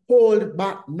all, hold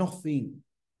back nothing.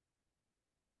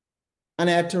 And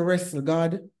I had to wrestle,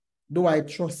 God, do I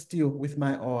trust you with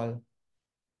my all?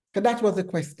 Because that was the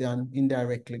question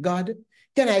indirectly. God,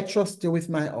 can I trust you with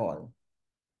my all?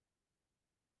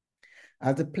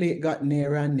 As the plate got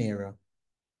nearer and nearer,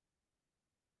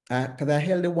 because I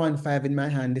held the 1.5 in my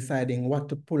hand, deciding what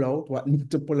to pull out, what not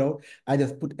to pull out, I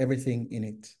just put everything in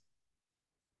it.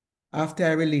 After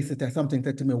I released it, something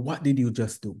said to me, what did you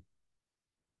just do?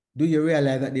 Do you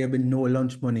realize that there have been no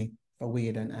lunch money for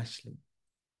Wade and Ashley?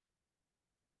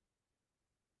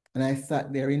 And I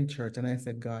sat there in church and I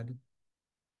said, God,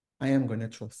 I am going to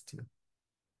trust you.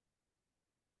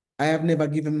 I have never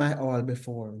given my all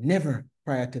before, never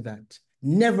prior to that.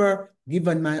 Never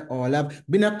given my all. I've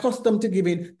been accustomed to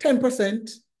giving 10%.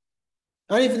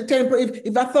 And if 10%,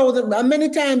 if 1,000, many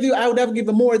times I would have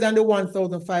given more than the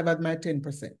 1,500 as my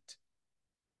 10%.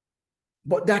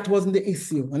 But that wasn't the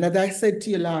issue. And as I said to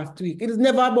you last week, it is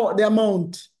never about the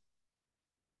amount.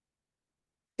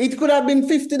 It could have been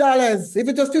 $50. If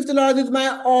it was $50, it's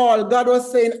my all. God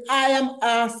was saying, I am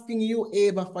asking you,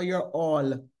 Ava, for your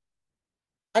all.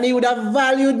 And he would have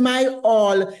valued my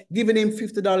all, giving him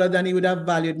 $50, and he would have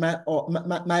valued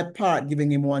my part, giving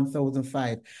him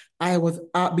 1,500. I was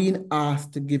being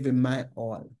asked to give him my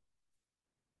all.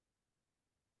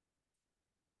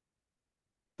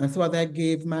 And so as I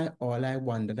gave my all, I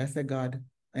wondered. I said, God,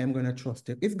 I am going to trust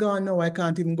you. It's gone now. I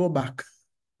can't even go back.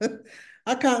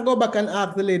 I can't go back and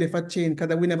ask the lady for change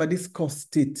because we never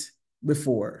discussed it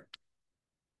before.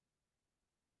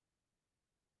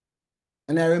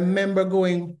 And I remember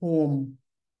going home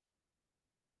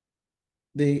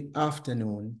the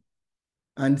afternoon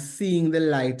and seeing the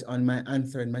light on my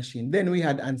answering machine. Then we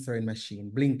had answering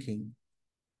machine blinking.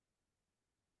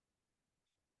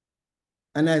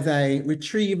 And as I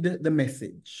retrieved the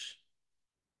message,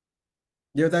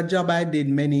 there was a job I did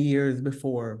many years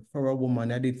before for a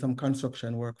woman. I did some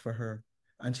construction work for her,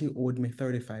 and she owed me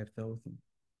 $35,000.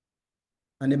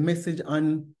 And the message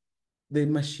on the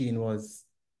machine was,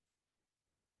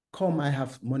 come, I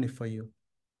have money for you.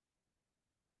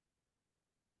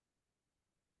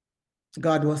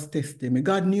 God was testing me.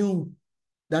 God knew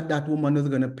that that woman was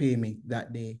going to pay me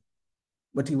that day.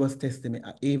 But he was testing me.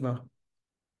 Ava,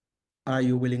 are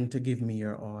you willing to give me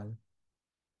your all?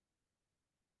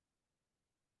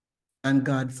 And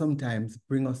God sometimes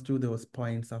brings us through those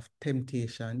points of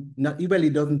temptation. Not even he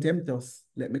doesn't tempt us.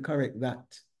 Let me correct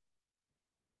that.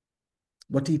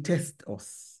 But he tests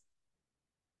us.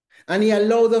 And he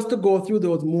allows us to go through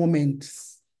those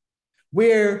moments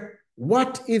where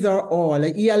what is our all?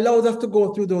 Like he allows us to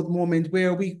go through those moments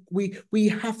where we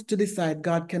have to decide,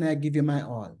 God, can I give you my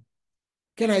all?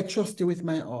 Can I trust you with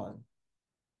my all?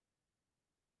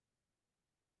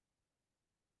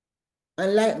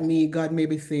 And like me, God may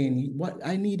be saying, what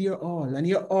I need your all. And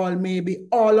your all may be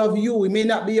all of you. It may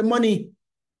not be your money.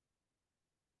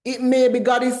 It may be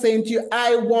God is saying to you,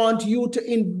 I want you to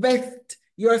invest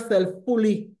yourself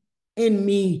fully in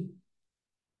me.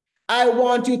 I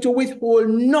want you to withhold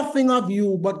nothing of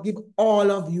you, but give all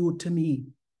of you to me.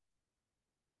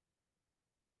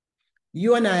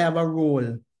 You and I have a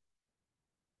role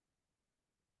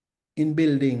in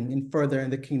building, in furthering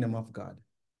the kingdom of God.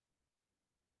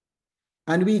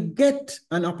 And we get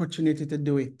an opportunity to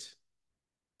do it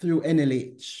through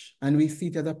NLH. And we see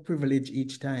it as a privilege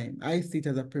each time. I see it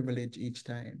as a privilege each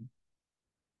time.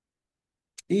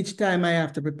 Each time I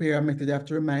have to prepare a message, I have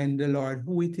to remind the Lord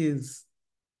who it is.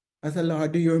 I said,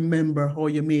 Lord, do you remember how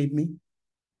you made me?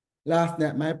 Last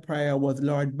night, my prayer was,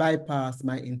 Lord, bypass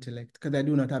my intellect because I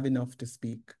do not have enough to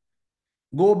speak.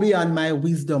 Go beyond my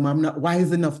wisdom. I'm not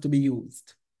wise enough to be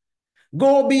used.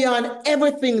 Go beyond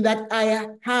everything that I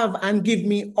have and give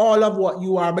me all of what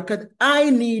you are because I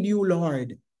need you,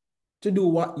 Lord, to do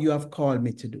what you have called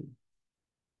me to do.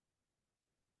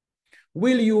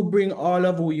 Will you bring all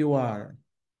of who you are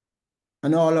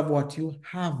and all of what you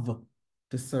have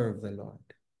to serve the Lord?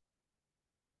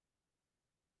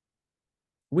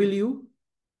 Will you?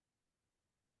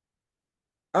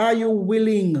 Are you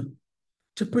willing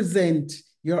to present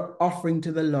your offering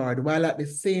to the Lord while at the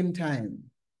same time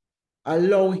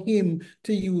allow him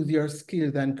to use your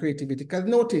skills and creativity? Because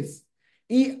notice,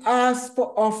 he asked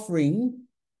for offering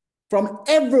from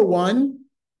everyone,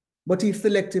 but he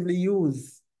selectively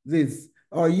used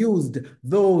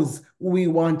those who he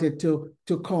wanted to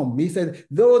come. He said,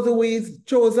 those who he's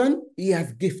chosen, he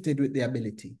has gifted with the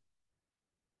ability.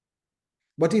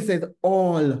 But he says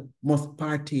all must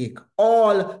partake,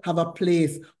 all have a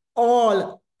place,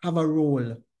 all have a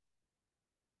role.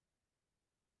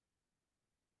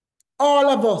 All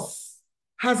of us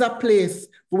has a place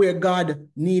where God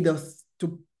needs us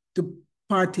to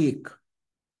partake.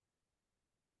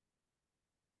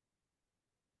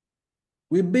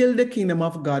 We build the kingdom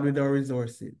of God with our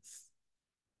resources.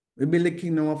 We build the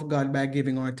kingdom of God by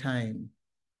giving our time.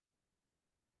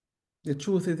 The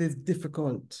truth is, it's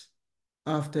difficult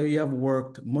after you have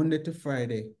worked Monday to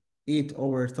Friday, 8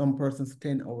 hours, some persons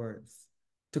 10 hours,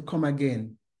 to come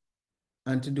again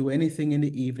and to do anything in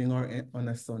the evening or on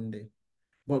a Sunday.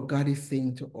 But God is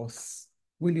saying to us,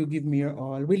 will you give me your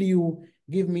all? Will you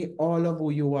give me all of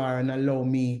who you are and allow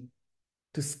me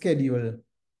to schedule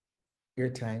your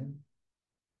time?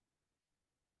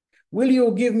 Will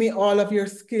you give me all of your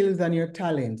skills and your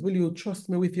talents? Will you trust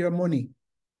me with your money?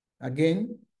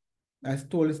 Again, I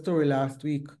told a story last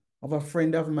week of a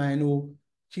friend of mine who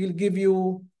she'll give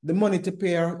you the money to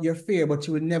pay your fare, but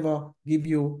she will never give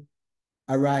you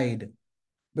a ride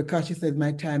because she says,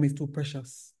 my time is too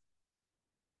precious.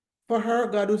 For her,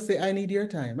 God will say, I need your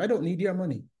time. I don't need your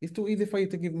money. It's too easy for you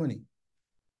to give money.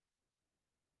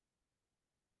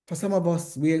 For some of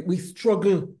us, we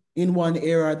struggle in one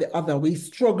area or the other. We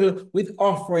struggle with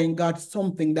offering God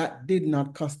something that did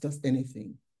not cost us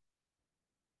anything.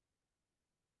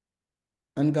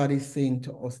 And God is saying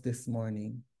to us this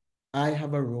morning, I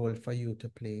have a role for you to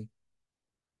play.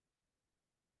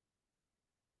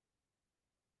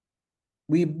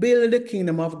 We build the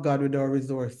kingdom of God with our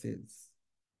resources,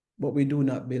 but we do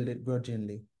not build it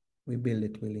grudgingly. We build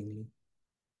it willingly.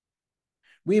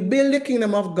 We build the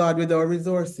kingdom of God with our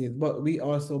resources, but we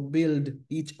also build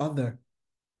each other.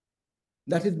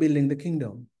 That is building the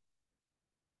kingdom.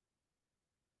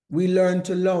 We learn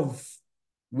to love.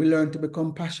 We learn to be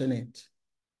compassionate.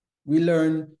 We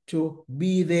learn to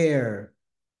be there.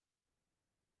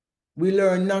 We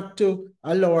learn not to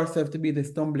allow ourselves to be the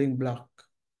stumbling block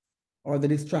or the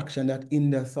distraction that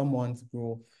hinders someone's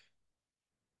growth.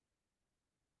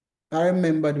 I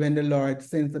remembered when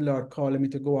since the Lord called me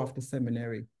to go off to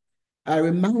seminary, I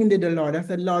reminded the Lord, I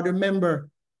said, Lord, remember,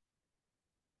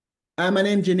 I'm an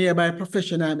engineer by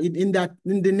profession. I'm in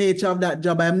the nature of that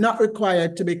job. I'm not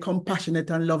required to be compassionate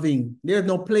and loving. There's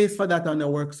no place for that on the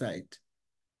work site.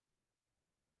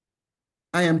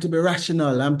 I am to be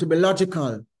rational. I'm to be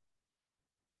logical.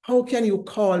 How can you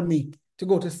call me to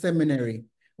go to seminary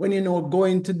when you know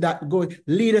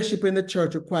leadership in the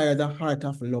church requires a heart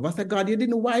of love? I said, God, you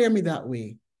didn't wire me that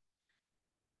way.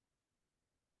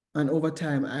 And over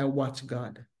time, I watched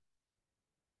God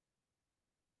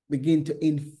begin to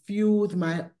infuse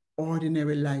my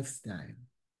ordinary lifestyle,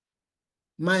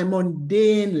 my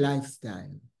mundane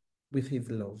lifestyle with his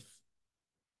love.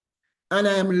 And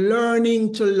I am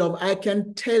learning to love. I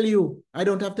can tell you, I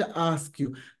don't have to ask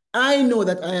you. I know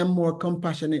that I am more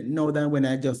compassionate now than when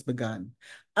I just began.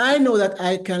 I know that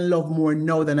I can love more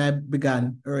now than I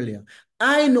began earlier.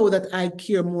 I know that I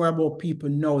care more about people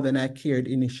now than I cared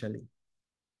initially.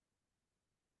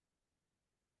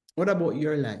 What about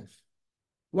your life?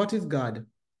 What is God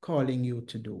calling you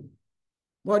to do?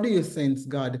 What do you sense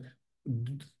God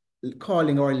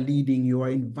calling or leading you or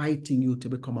inviting you to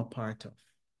become a part of?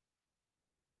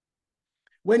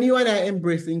 When you and I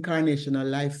embrace incarnational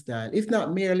lifestyle, it's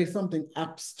not merely something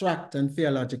abstract and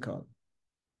theological.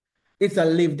 It's a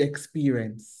lived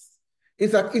experience.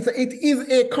 It is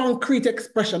a concrete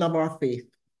expression of our faith.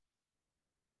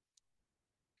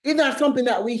 It's not something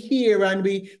that we hear and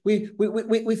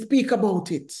we speak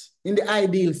about it in the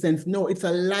ideal sense. No, it's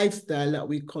a lifestyle that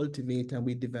we cultivate and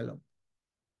we develop.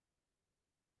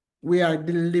 We are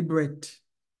deliberate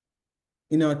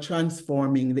in our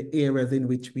transforming the areas in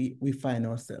which we find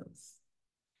ourselves.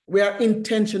 We are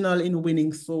intentional in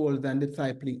winning souls and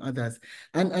discipling others.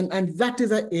 And that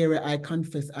is an area I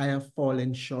confess I have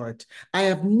fallen short. I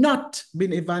have not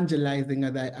been evangelizing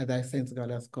as I sense God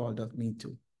has called me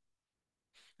to.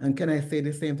 And can I say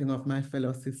the same thing of my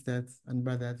fellow sisters and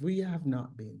brothers? We have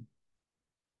not been.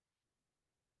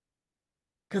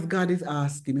 Because God is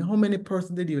asking me, how many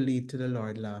persons did you lead to the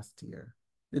Lord last year?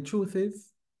 The truth is,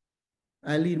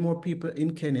 I lead more people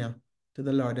in Kenya to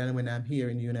the Lord than when I'm here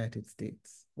in the United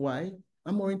States. Why?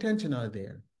 I'm more intentional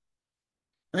there.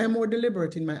 I am more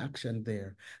deliberate in my action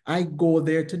there. I go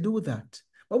there to do that.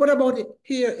 But what about it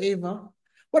here, Ava?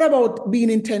 What about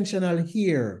being intentional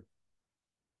here?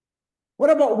 What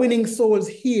about winning souls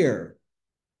here?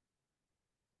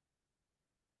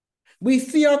 We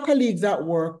see our colleagues at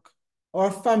work,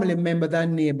 our family members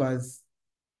and neighbors,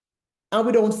 and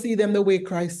we don't see them the way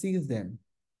Christ sees them.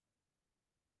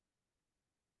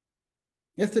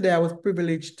 Yesterday, I was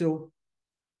privileged to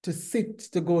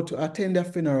go to attend a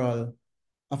funeral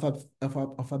of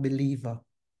a believer.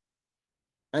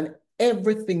 And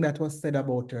everything that was said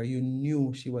about her, you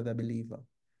knew she was a believer.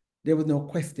 There was no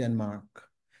question mark.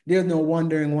 There's no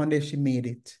wondering one day she made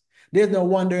it. There's no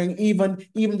wondering,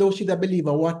 even though she's a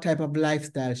believer, what type of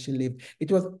lifestyle she lived.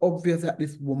 It was obvious that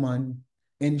this woman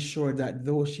ensured that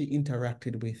those she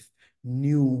interacted with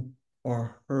knew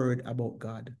or heard about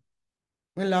God.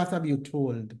 When last have you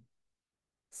told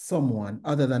someone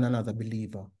other than another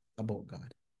believer about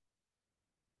God?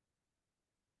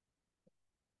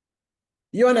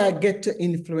 You and I get to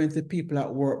influence the people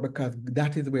at work because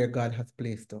that is where God has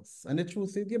placed us. And the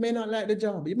truth is, you may not like the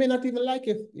job. You may not even like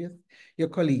your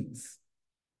colleagues.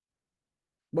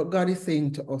 But God is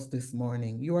saying to us this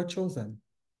morning, you are chosen.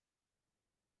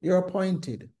 You're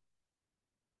appointed.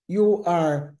 You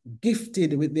are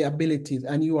gifted with the abilities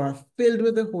and you are filled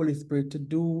with the Holy Spirit to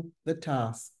do the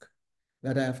task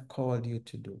that I have called you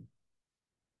to do.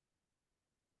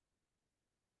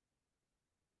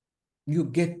 You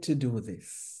get to do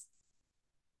this.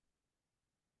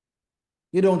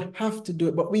 You don't have to do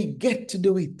it, but we get to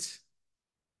do it.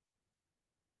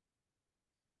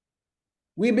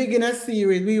 We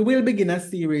will begin a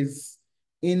series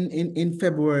in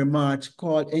February, March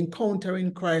called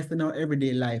Encountering Christ in Our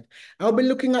Everyday Life. I'll be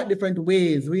looking at different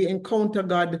ways. We encounter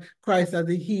God, Christ as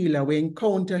a healer. We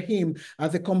encounter him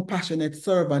as a compassionate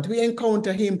servant. We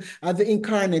encounter him as the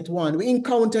incarnate one. We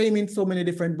encounter him in so many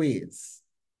different ways.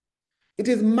 It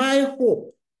is my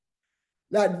hope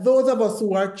that those of us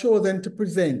who are chosen to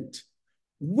present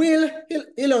will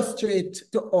illustrate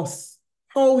to us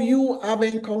how you have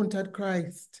encountered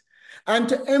Christ and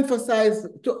to emphasize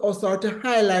to us or to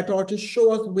highlight or to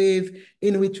show us ways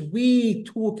in which we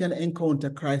too can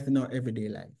encounter Christ in our everyday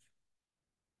life.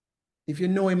 If you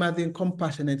know him as a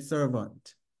compassionate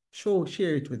servant,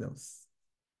 share it with us.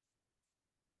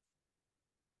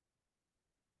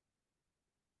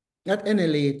 At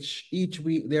NLH, each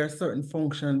week, there are certain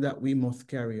functions that we must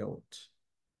carry out.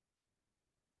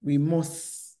 We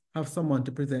must have someone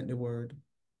to present the word.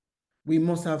 We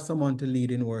must have someone to lead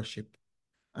in worship.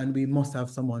 And we must have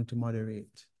someone to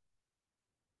moderate.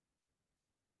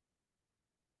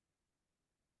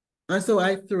 And so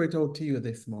I threw it out to you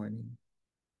this morning.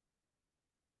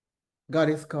 God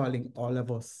is calling all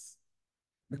of us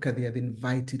because he has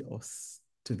invited us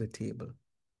to the table.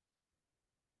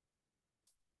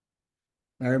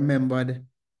 I remembered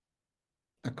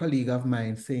a colleague of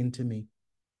mine saying to me,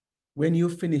 when you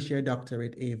finish your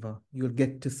doctorate, Ava, you'll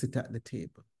get to sit at the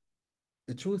table.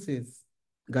 The truth is,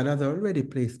 God has already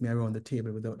placed me around the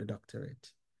table without the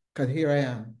doctorate. Because here I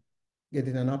am,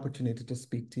 getting an opportunity to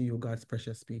speak to you, God's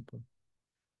precious people.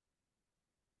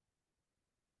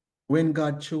 When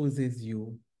God chooses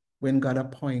you, when God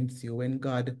appoints you, when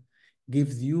God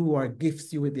gives you or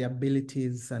gifts you with the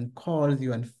abilities and calls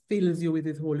you and fills you with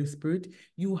his Holy Spirit,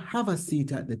 you have a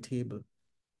seat at the table.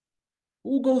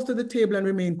 Who goes to the table and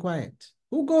remain quiet?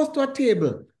 Who goes to a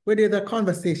table where there's a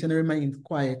conversation and remains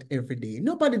quiet every day?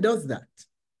 Nobody does that.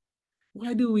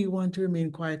 Why do we want to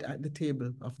remain quiet at the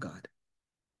table of God?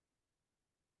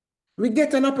 We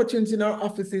get an opportunity in our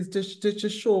offices to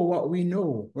show what we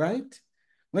know, right?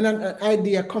 When an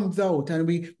idea comes out and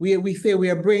we say we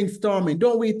are brainstorming,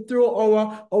 don't we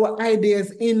throw our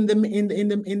ideas in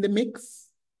the mix?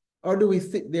 Or do we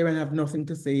sit there and have nothing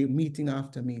to say meeting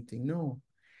after meeting? No,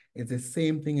 it's the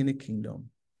same thing in the kingdom.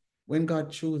 When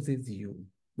God chooses you,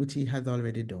 which he has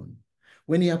already done,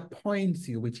 when he appoints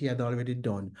you, which he has already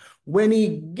done, when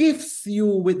he gifts you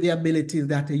with the abilities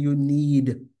that you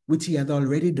need, which he has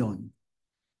already done,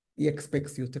 he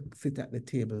expects you to sit at the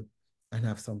table and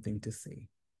have something to say.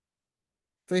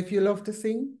 So if you love to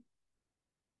sing,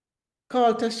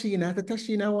 call Tashina.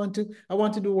 Tashina, I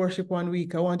want to do worship one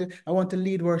week. I want to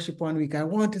lead worship one week. I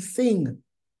want to sing.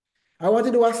 I want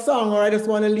to do a song, or I just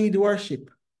want to lead worship.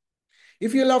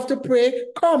 If you love to pray,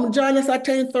 come join us at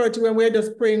 10:30 when we're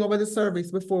just praying over the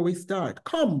service before we start.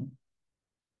 Come.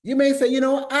 You may say,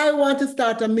 I want to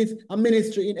start a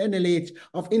ministry in NLH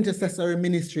of intercessory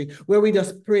ministry where we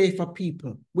just pray for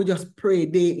people. We just pray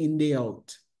day in, day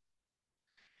out.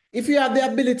 If you have the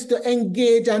ability to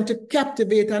engage and to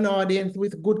captivate an audience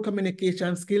with good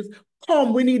communication skills,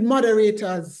 come, we need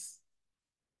moderators.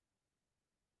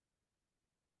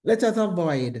 Let us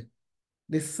avoid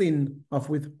the sin of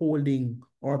withholding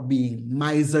or being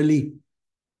miserly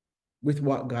with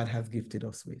what God has gifted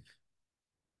us with.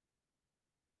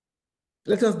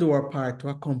 Let us do our part to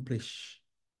accomplish,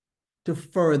 to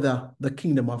further the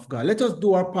kingdom of God. Let us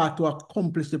do our part to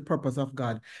accomplish the purpose of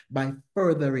God by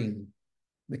furthering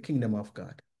the kingdom of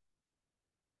God.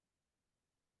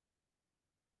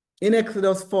 In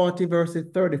Exodus 40, verses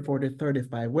 34 to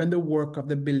 35, when the work of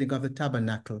the building of the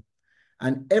tabernacle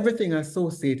and everything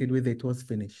associated with it was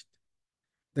finished,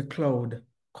 the cloud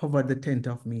covered the tent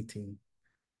of meeting,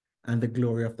 and the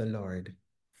glory of the Lord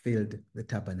filled the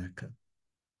tabernacle.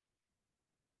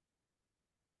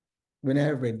 When I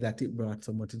read that, it brought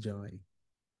so much joy.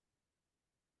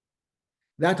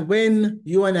 That when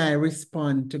you and I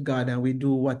respond to God and we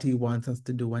do what he wants us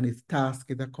to do and his task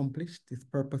is accomplished, his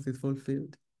purpose is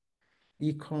fulfilled,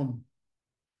 he comes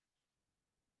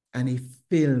and he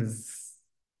fills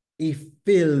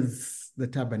the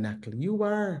tabernacle. You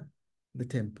are the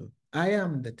temple. I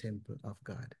am the temple of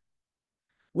God.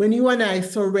 When you and I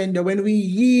surrender, when we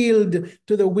yield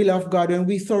to the will of God, when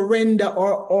we surrender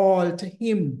our all to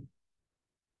him,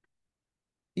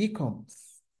 he comes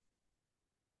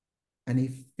and he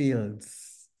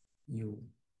fills you.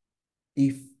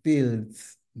 He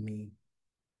fills me.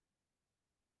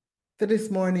 So this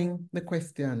morning, the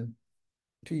question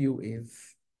to you is,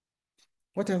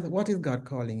 what is God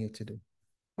calling you to do?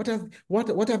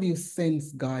 What have you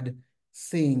sensed God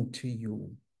saying to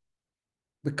you?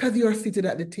 Because you are seated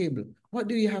at the table, what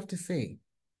do you have to say?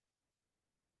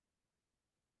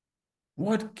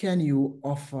 What can you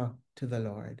offer to the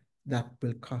Lord that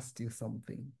will cost you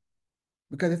something?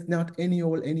 Because it's not any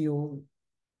old.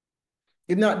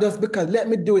 It's not just because, let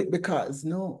me do it because,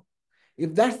 no.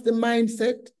 If that's the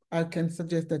mindset, I can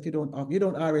suggest that you don't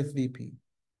RSVP.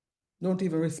 Don't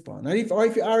even respond. Or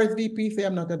if you RSVP, say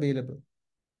I'm not available.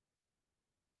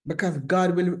 Because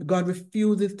God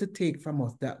refuses to take from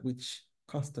us that which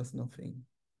cost us nothing.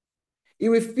 He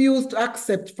refused to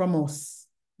accept from us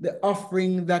the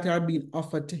offering that are being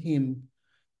offered to him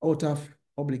out of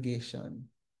obligation.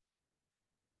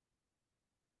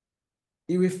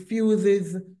 He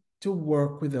refuses to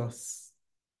work with us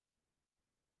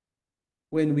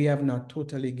when we have not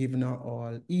totally given our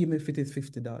all, even if it is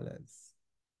 $50.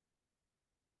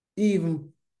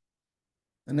 Even,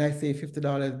 and I say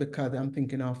 $50 because I'm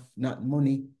thinking of not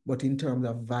money, but in terms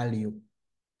of value.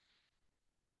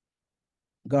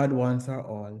 God wants our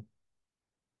all.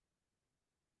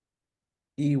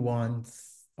 He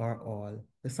wants our all.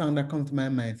 The song that comes to my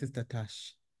mind, Sister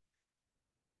Tash.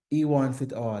 He wants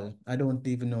it all. I don't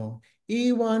even know.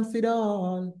 He wants it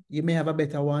all. You may have a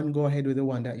better one. Go ahead with the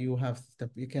one that you have, sister.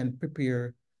 You can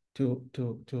prepare to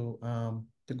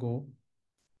go.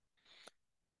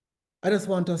 I just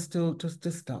want us to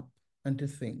stop and to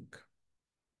think.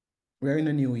 We're in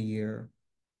a new year.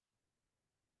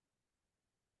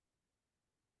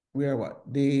 We are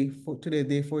what? Today,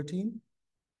 day 14?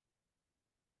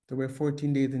 So we're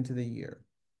 14 days into the year.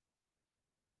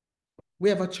 We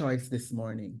have a choice this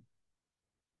morning.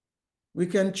 We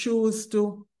can choose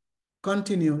to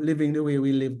continue living the way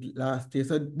we lived last year.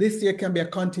 So this year can be a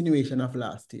continuation of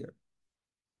last year.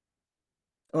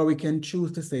 Or we can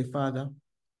choose to say, Father,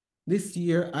 this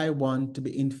year I want to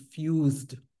be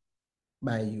infused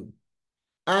by you.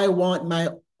 I want my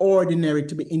ordinary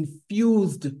to be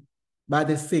infused by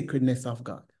the sacredness of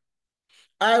God.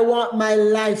 I want my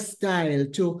lifestyle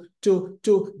to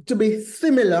be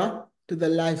similar to the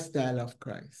lifestyle of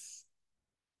Christ.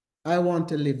 I want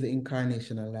to live the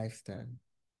incarnational lifestyle.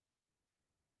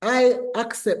 I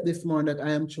accept this morning that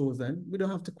I am chosen. We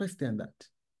don't have to question that.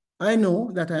 I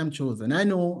know that I am chosen. I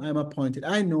know I'm appointed.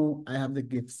 I know I have the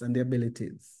gifts and the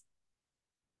abilities.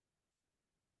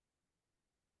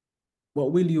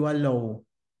 But will you allow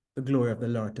the glory of the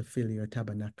Lord to fill your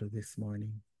tabernacle this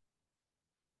morning?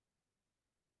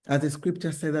 As the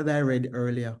scripture said that I read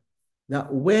earlier,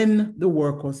 that when the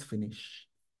work was finished,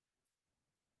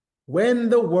 when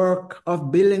the work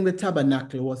of building the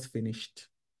tabernacle was finished,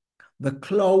 the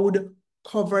cloud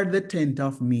covered the tent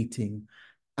of meeting,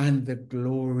 and the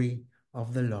glory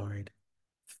of the Lord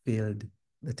filled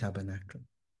the tabernacle.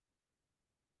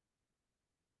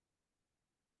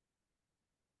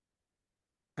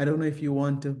 I don't know if you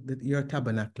want your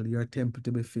tabernacle, your temple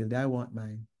to be filled. I want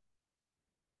mine.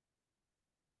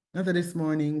 Now that this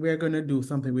morning, we're going to do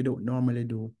something we don't normally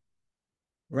do.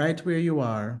 Right where you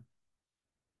are,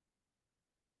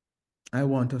 I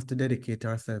want us to dedicate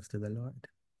ourselves to the Lord.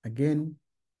 Again,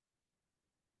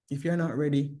 if you're not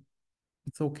ready,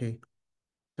 it's okay.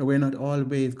 So we're not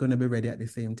always going to be ready at the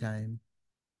same time.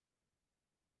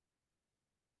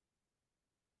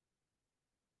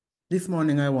 This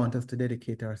morning, I want us to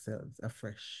dedicate ourselves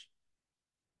afresh.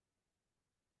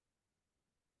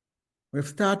 We've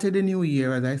started a new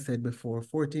year, as I said before,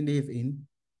 14 days in.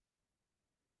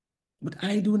 But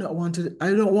I don't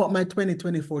want my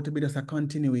 2024 to be just a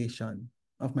continuation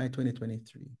of my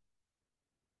 2023.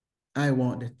 I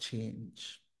want the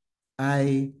change.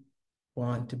 I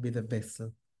want to be the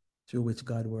vessel through which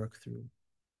God works through.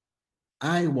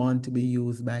 I want to be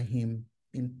used by him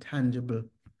in tangible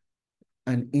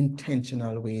and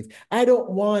intentional ways. I don't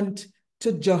want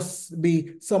to just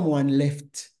be someone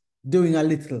left doing a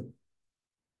little.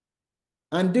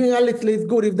 And doing a little is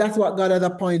good if that's what God has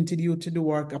appointed you to do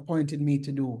or appointed me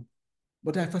to do.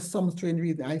 But for some strange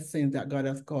reason, I sense that God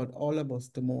has called all of us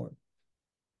to more.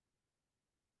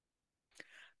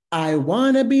 I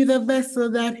want to be the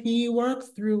vessel that he works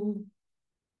through.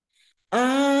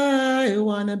 I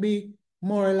want to be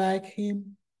more like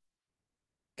him.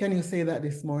 Can you say that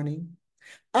this morning?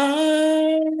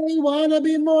 I want to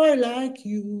be more like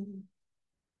you.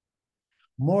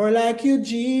 More like you,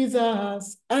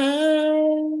 Jesus. I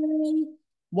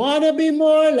want to be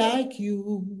more like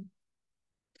you.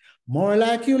 More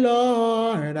like you,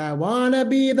 Lord. I want to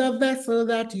be the vessel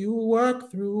that you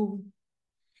work through.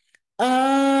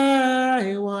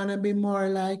 I want to be more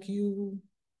like you.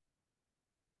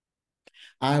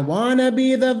 I want to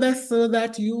be the vessel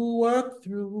that you work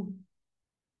through.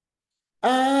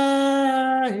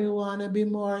 I want to be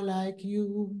more like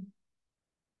you.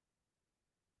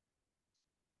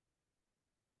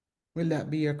 Will that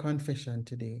be your confession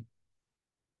today?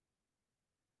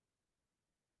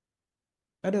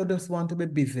 I don't just want to be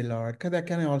busy, Lord, because I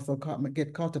can also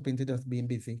get caught up into just being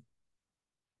busy.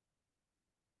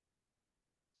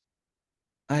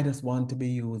 I just want to be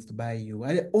used by you.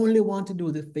 I only want to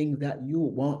do the things that you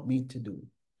want me to do.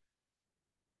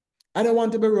 I don't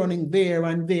want to be running there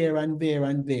and there and there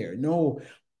and there. No,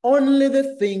 only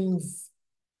the things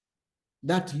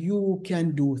that you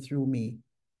can do through me.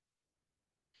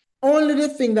 Only the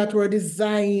things that were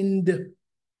designed,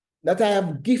 that I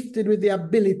have gifted with the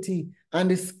ability and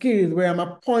the skills where I'm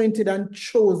appointed and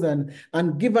chosen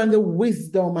and given the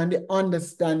wisdom and the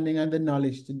understanding and the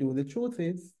knowledge to do. The truth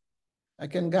is, I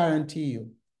can guarantee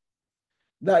you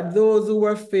that those who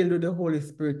were filled with the Holy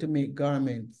Spirit to make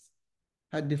garments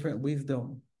had different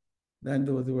wisdom than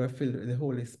those who were filled with the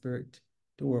Holy Spirit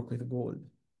to work with gold.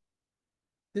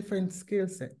 Different skill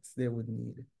sets they would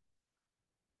need.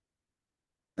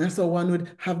 And so one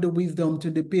would have the wisdom to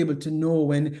be able to know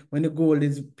when the gold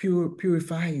is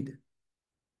purified.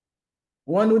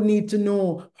 One would need to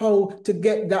know how to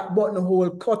get that buttonhole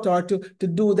cut or to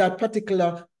do that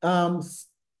particular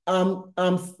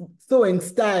sewing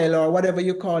style or whatever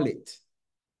you call it.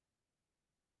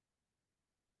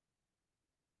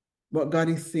 But God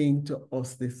is saying to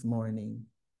us this morning,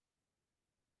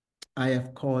 I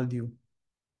have called you.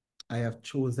 I have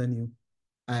chosen you.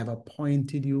 I have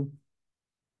appointed you.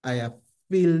 I have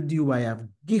filled you. I have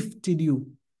gifted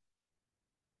you.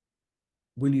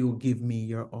 Will you give me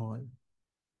your all?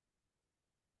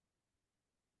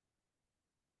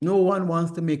 No one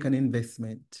wants to make an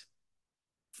investment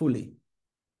fully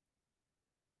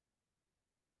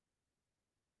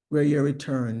where your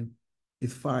return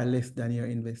is far less than your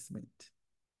investment.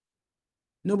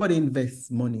 Nobody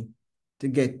invests money to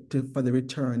get for the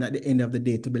return at the end of the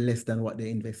day to be less than what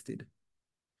they invested.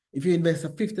 If you invest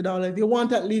 $50, you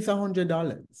want at least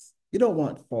 $100. You don't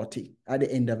want 40 at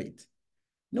the end of it.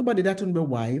 Nobody, that wouldn't be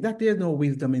wise. That there's no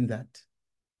wisdom in that.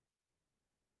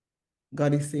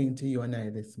 God is saying to you and I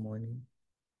this morning,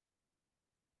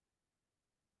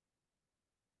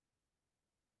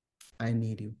 I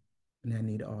need you, and I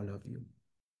need all of you.